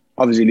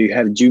 obviously you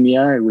have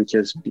Jumia, which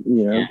has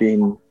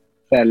been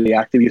fairly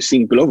active. You've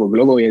seen Glovo.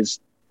 Glovo is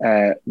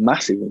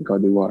massive in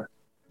Côte d'Ivoire.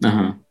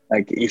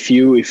 Like if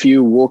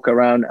you walk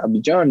around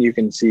Abidjan, you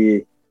can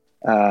see,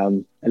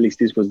 at least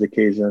this was the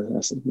case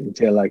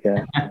until like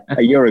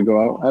a year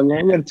ago. I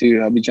went to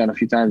Abidjan a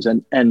few times,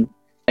 and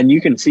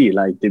you can see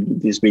like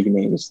these big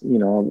names, you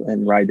know,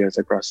 and riders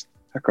across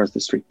the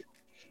street.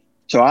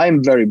 So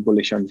I'm very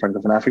bullish on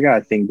Francophone Africa.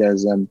 I think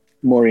there's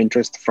more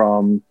interest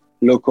from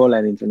local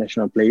and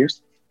international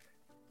players.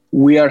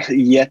 We are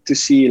yet to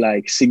see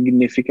like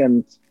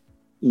significant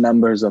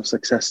numbers of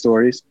success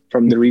stories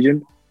from the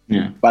region.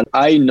 But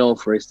I know,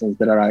 for instance,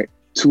 there are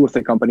 2 or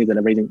 3 companies that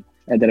have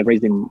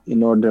raised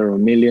in order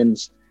of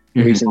millions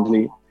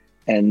recently,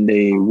 and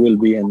they will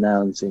be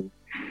announcing,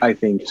 I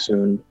think,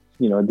 soon.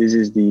 You know,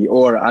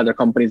 or other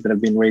companies that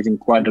have been raising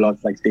quite a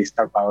lot, like say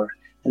Star Power,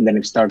 and then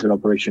have started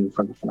operation in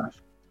Francophone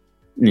Africa.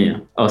 Yeah,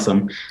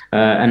 awesome.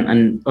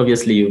 And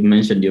obviously you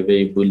mentioned you're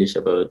very bullish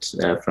about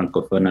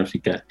Francophone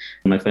Africa.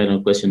 My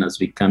final question as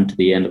we come to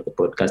the end of the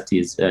podcast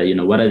is,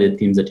 what are the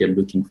themes that you're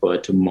looking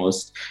forward to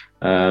most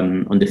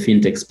on the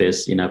fintech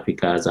space in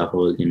Africa as a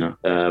whole,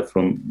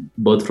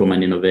 from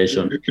an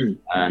innovation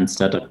and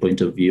startup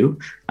point of view,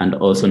 and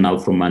also now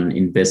from an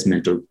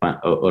investment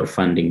or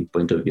funding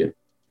point of view?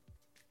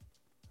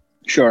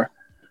 Sure.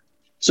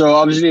 So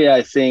obviously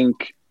I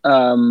think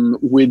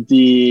with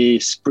the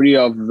spree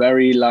of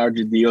very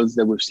large deals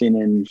that we've seen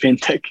in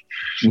fintech,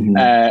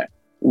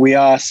 we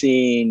are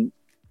seeing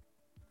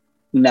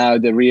now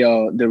the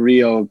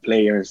real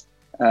players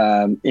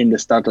in the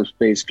startup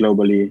space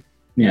globally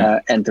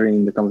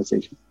entering the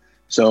conversation.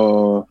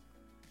 So,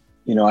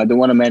 I don't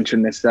want to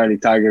mention necessarily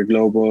Tiger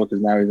Global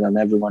because now it's on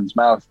everyone's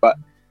mouth, but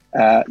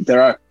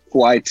there are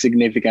quite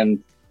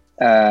significant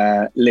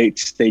late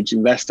stage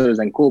investors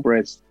and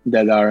corporates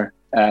that are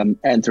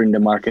entering the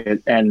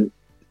market and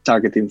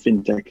targeting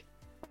fintech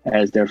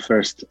as their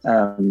first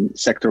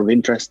sector of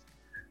interest.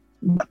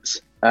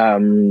 But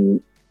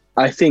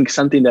I think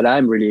something that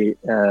I'm really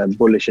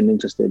bullish and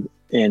interested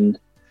in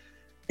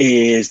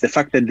is the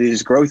fact that there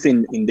is growth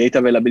in data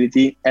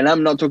availability. And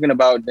I'm not talking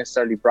about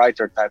necessarily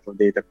Brighter type of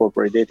data,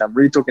 corporate data. I'm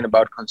really talking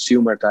about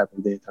consumer type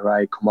of data,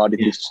 right?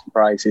 Commodities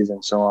prices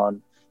and so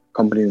on.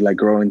 Companies like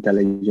Grow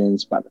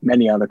Intelligence, but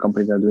many other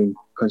companies that are doing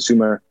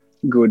consumer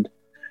good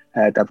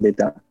type of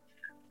data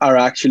are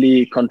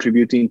actually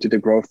contributing to the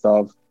growth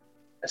of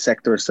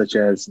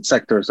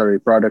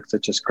products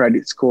such as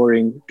credit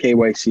scoring,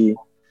 KYC,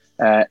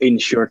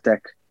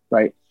 InsurTech,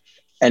 right?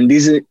 And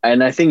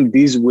I think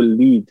these will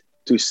lead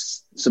to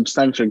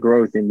substantial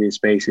growth in these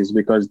spaces,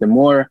 because the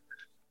more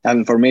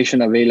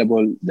information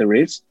available there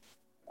is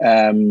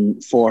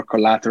for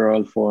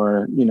collateral,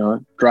 for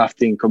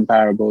drafting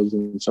comparables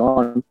and so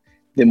on,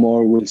 the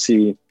more we'll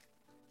see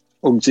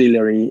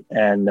auxiliary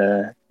and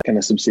kind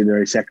of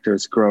subsidiary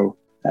sectors grow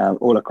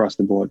all across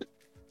the board.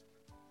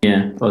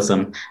 Yeah,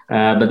 awesome.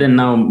 But then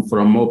now, for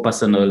a more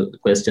personal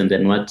question,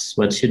 then what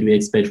should we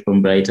expect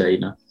from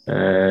Brighter?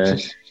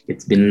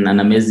 It's been an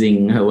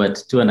amazing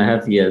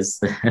 2.5 years.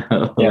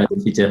 What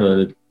the future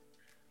hold?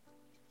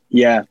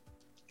 Yeah.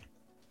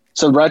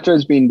 So Brighter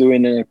has been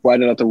doing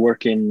quite a lot of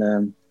work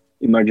in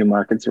emerging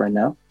markets right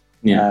now.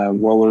 Yeah.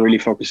 What we're really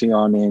focusing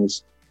on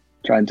is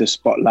trying to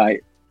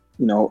spotlight,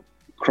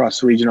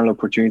 cross-regional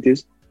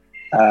opportunities.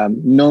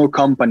 No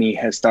company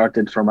has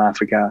started from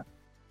Africa,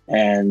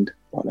 and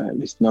at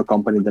least no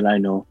company that I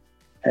know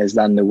has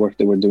done the work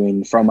that we're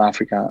doing from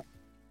Africa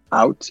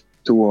out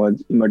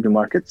towards emerging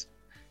markets.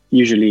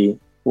 Usually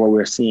what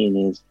we're seeing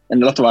is,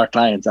 and a lot of our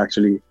clients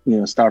actually,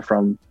 start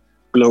from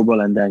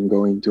global and then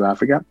go into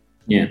Africa.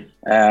 Yeah.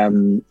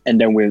 And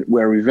then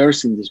we're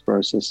reversing this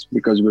process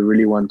because we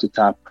really want to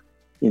tap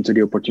into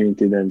the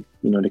opportunity that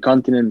the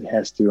continent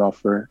has to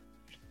offer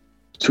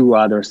to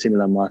other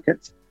similar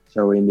markets.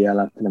 So India,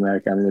 Latin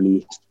America, Middle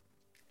East,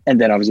 and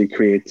then obviously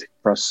create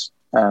cross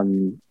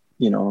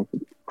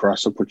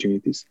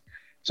opportunities.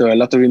 So a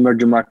lot of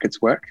emerging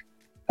markets work.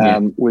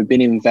 We've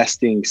been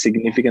investing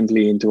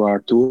significantly into our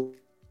tool,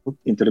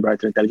 into the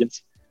Brighter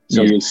Intelligence.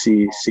 So you'll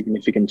see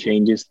significant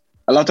changes.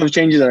 A lot of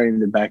changes are in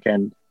the back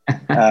end.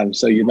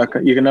 So you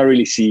cannot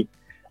really see.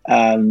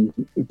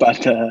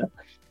 But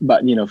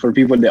for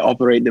people that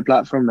operate the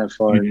platform and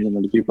for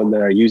the people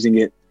that are using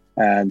it,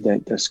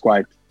 there's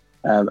quite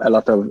a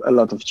lot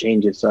of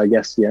changes. So I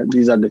guess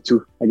these are the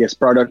two. I guess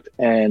product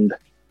and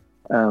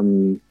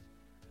the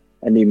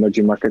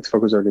emerging markets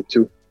focus are the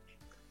two.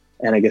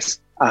 And I guess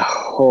a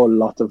whole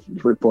lot of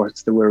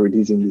reports that we're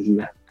releasing this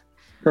year.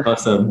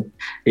 Awesome.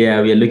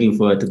 Yeah, we are looking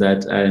forward to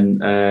that. And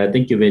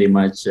thank you very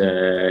much,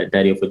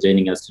 Dario, for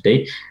joining us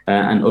today.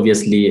 And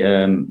obviously,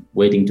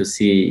 waiting to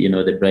see,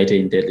 the Brighter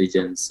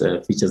Intelligence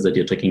features that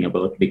you're talking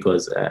about,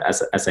 because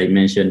as I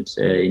mentioned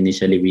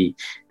initially,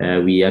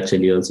 we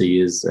actually also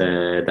use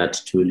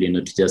that tool,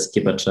 to just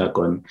keep a track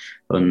on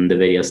the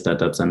various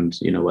startups and,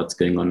 what's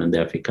going on in the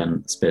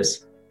African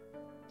space.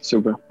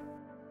 Super.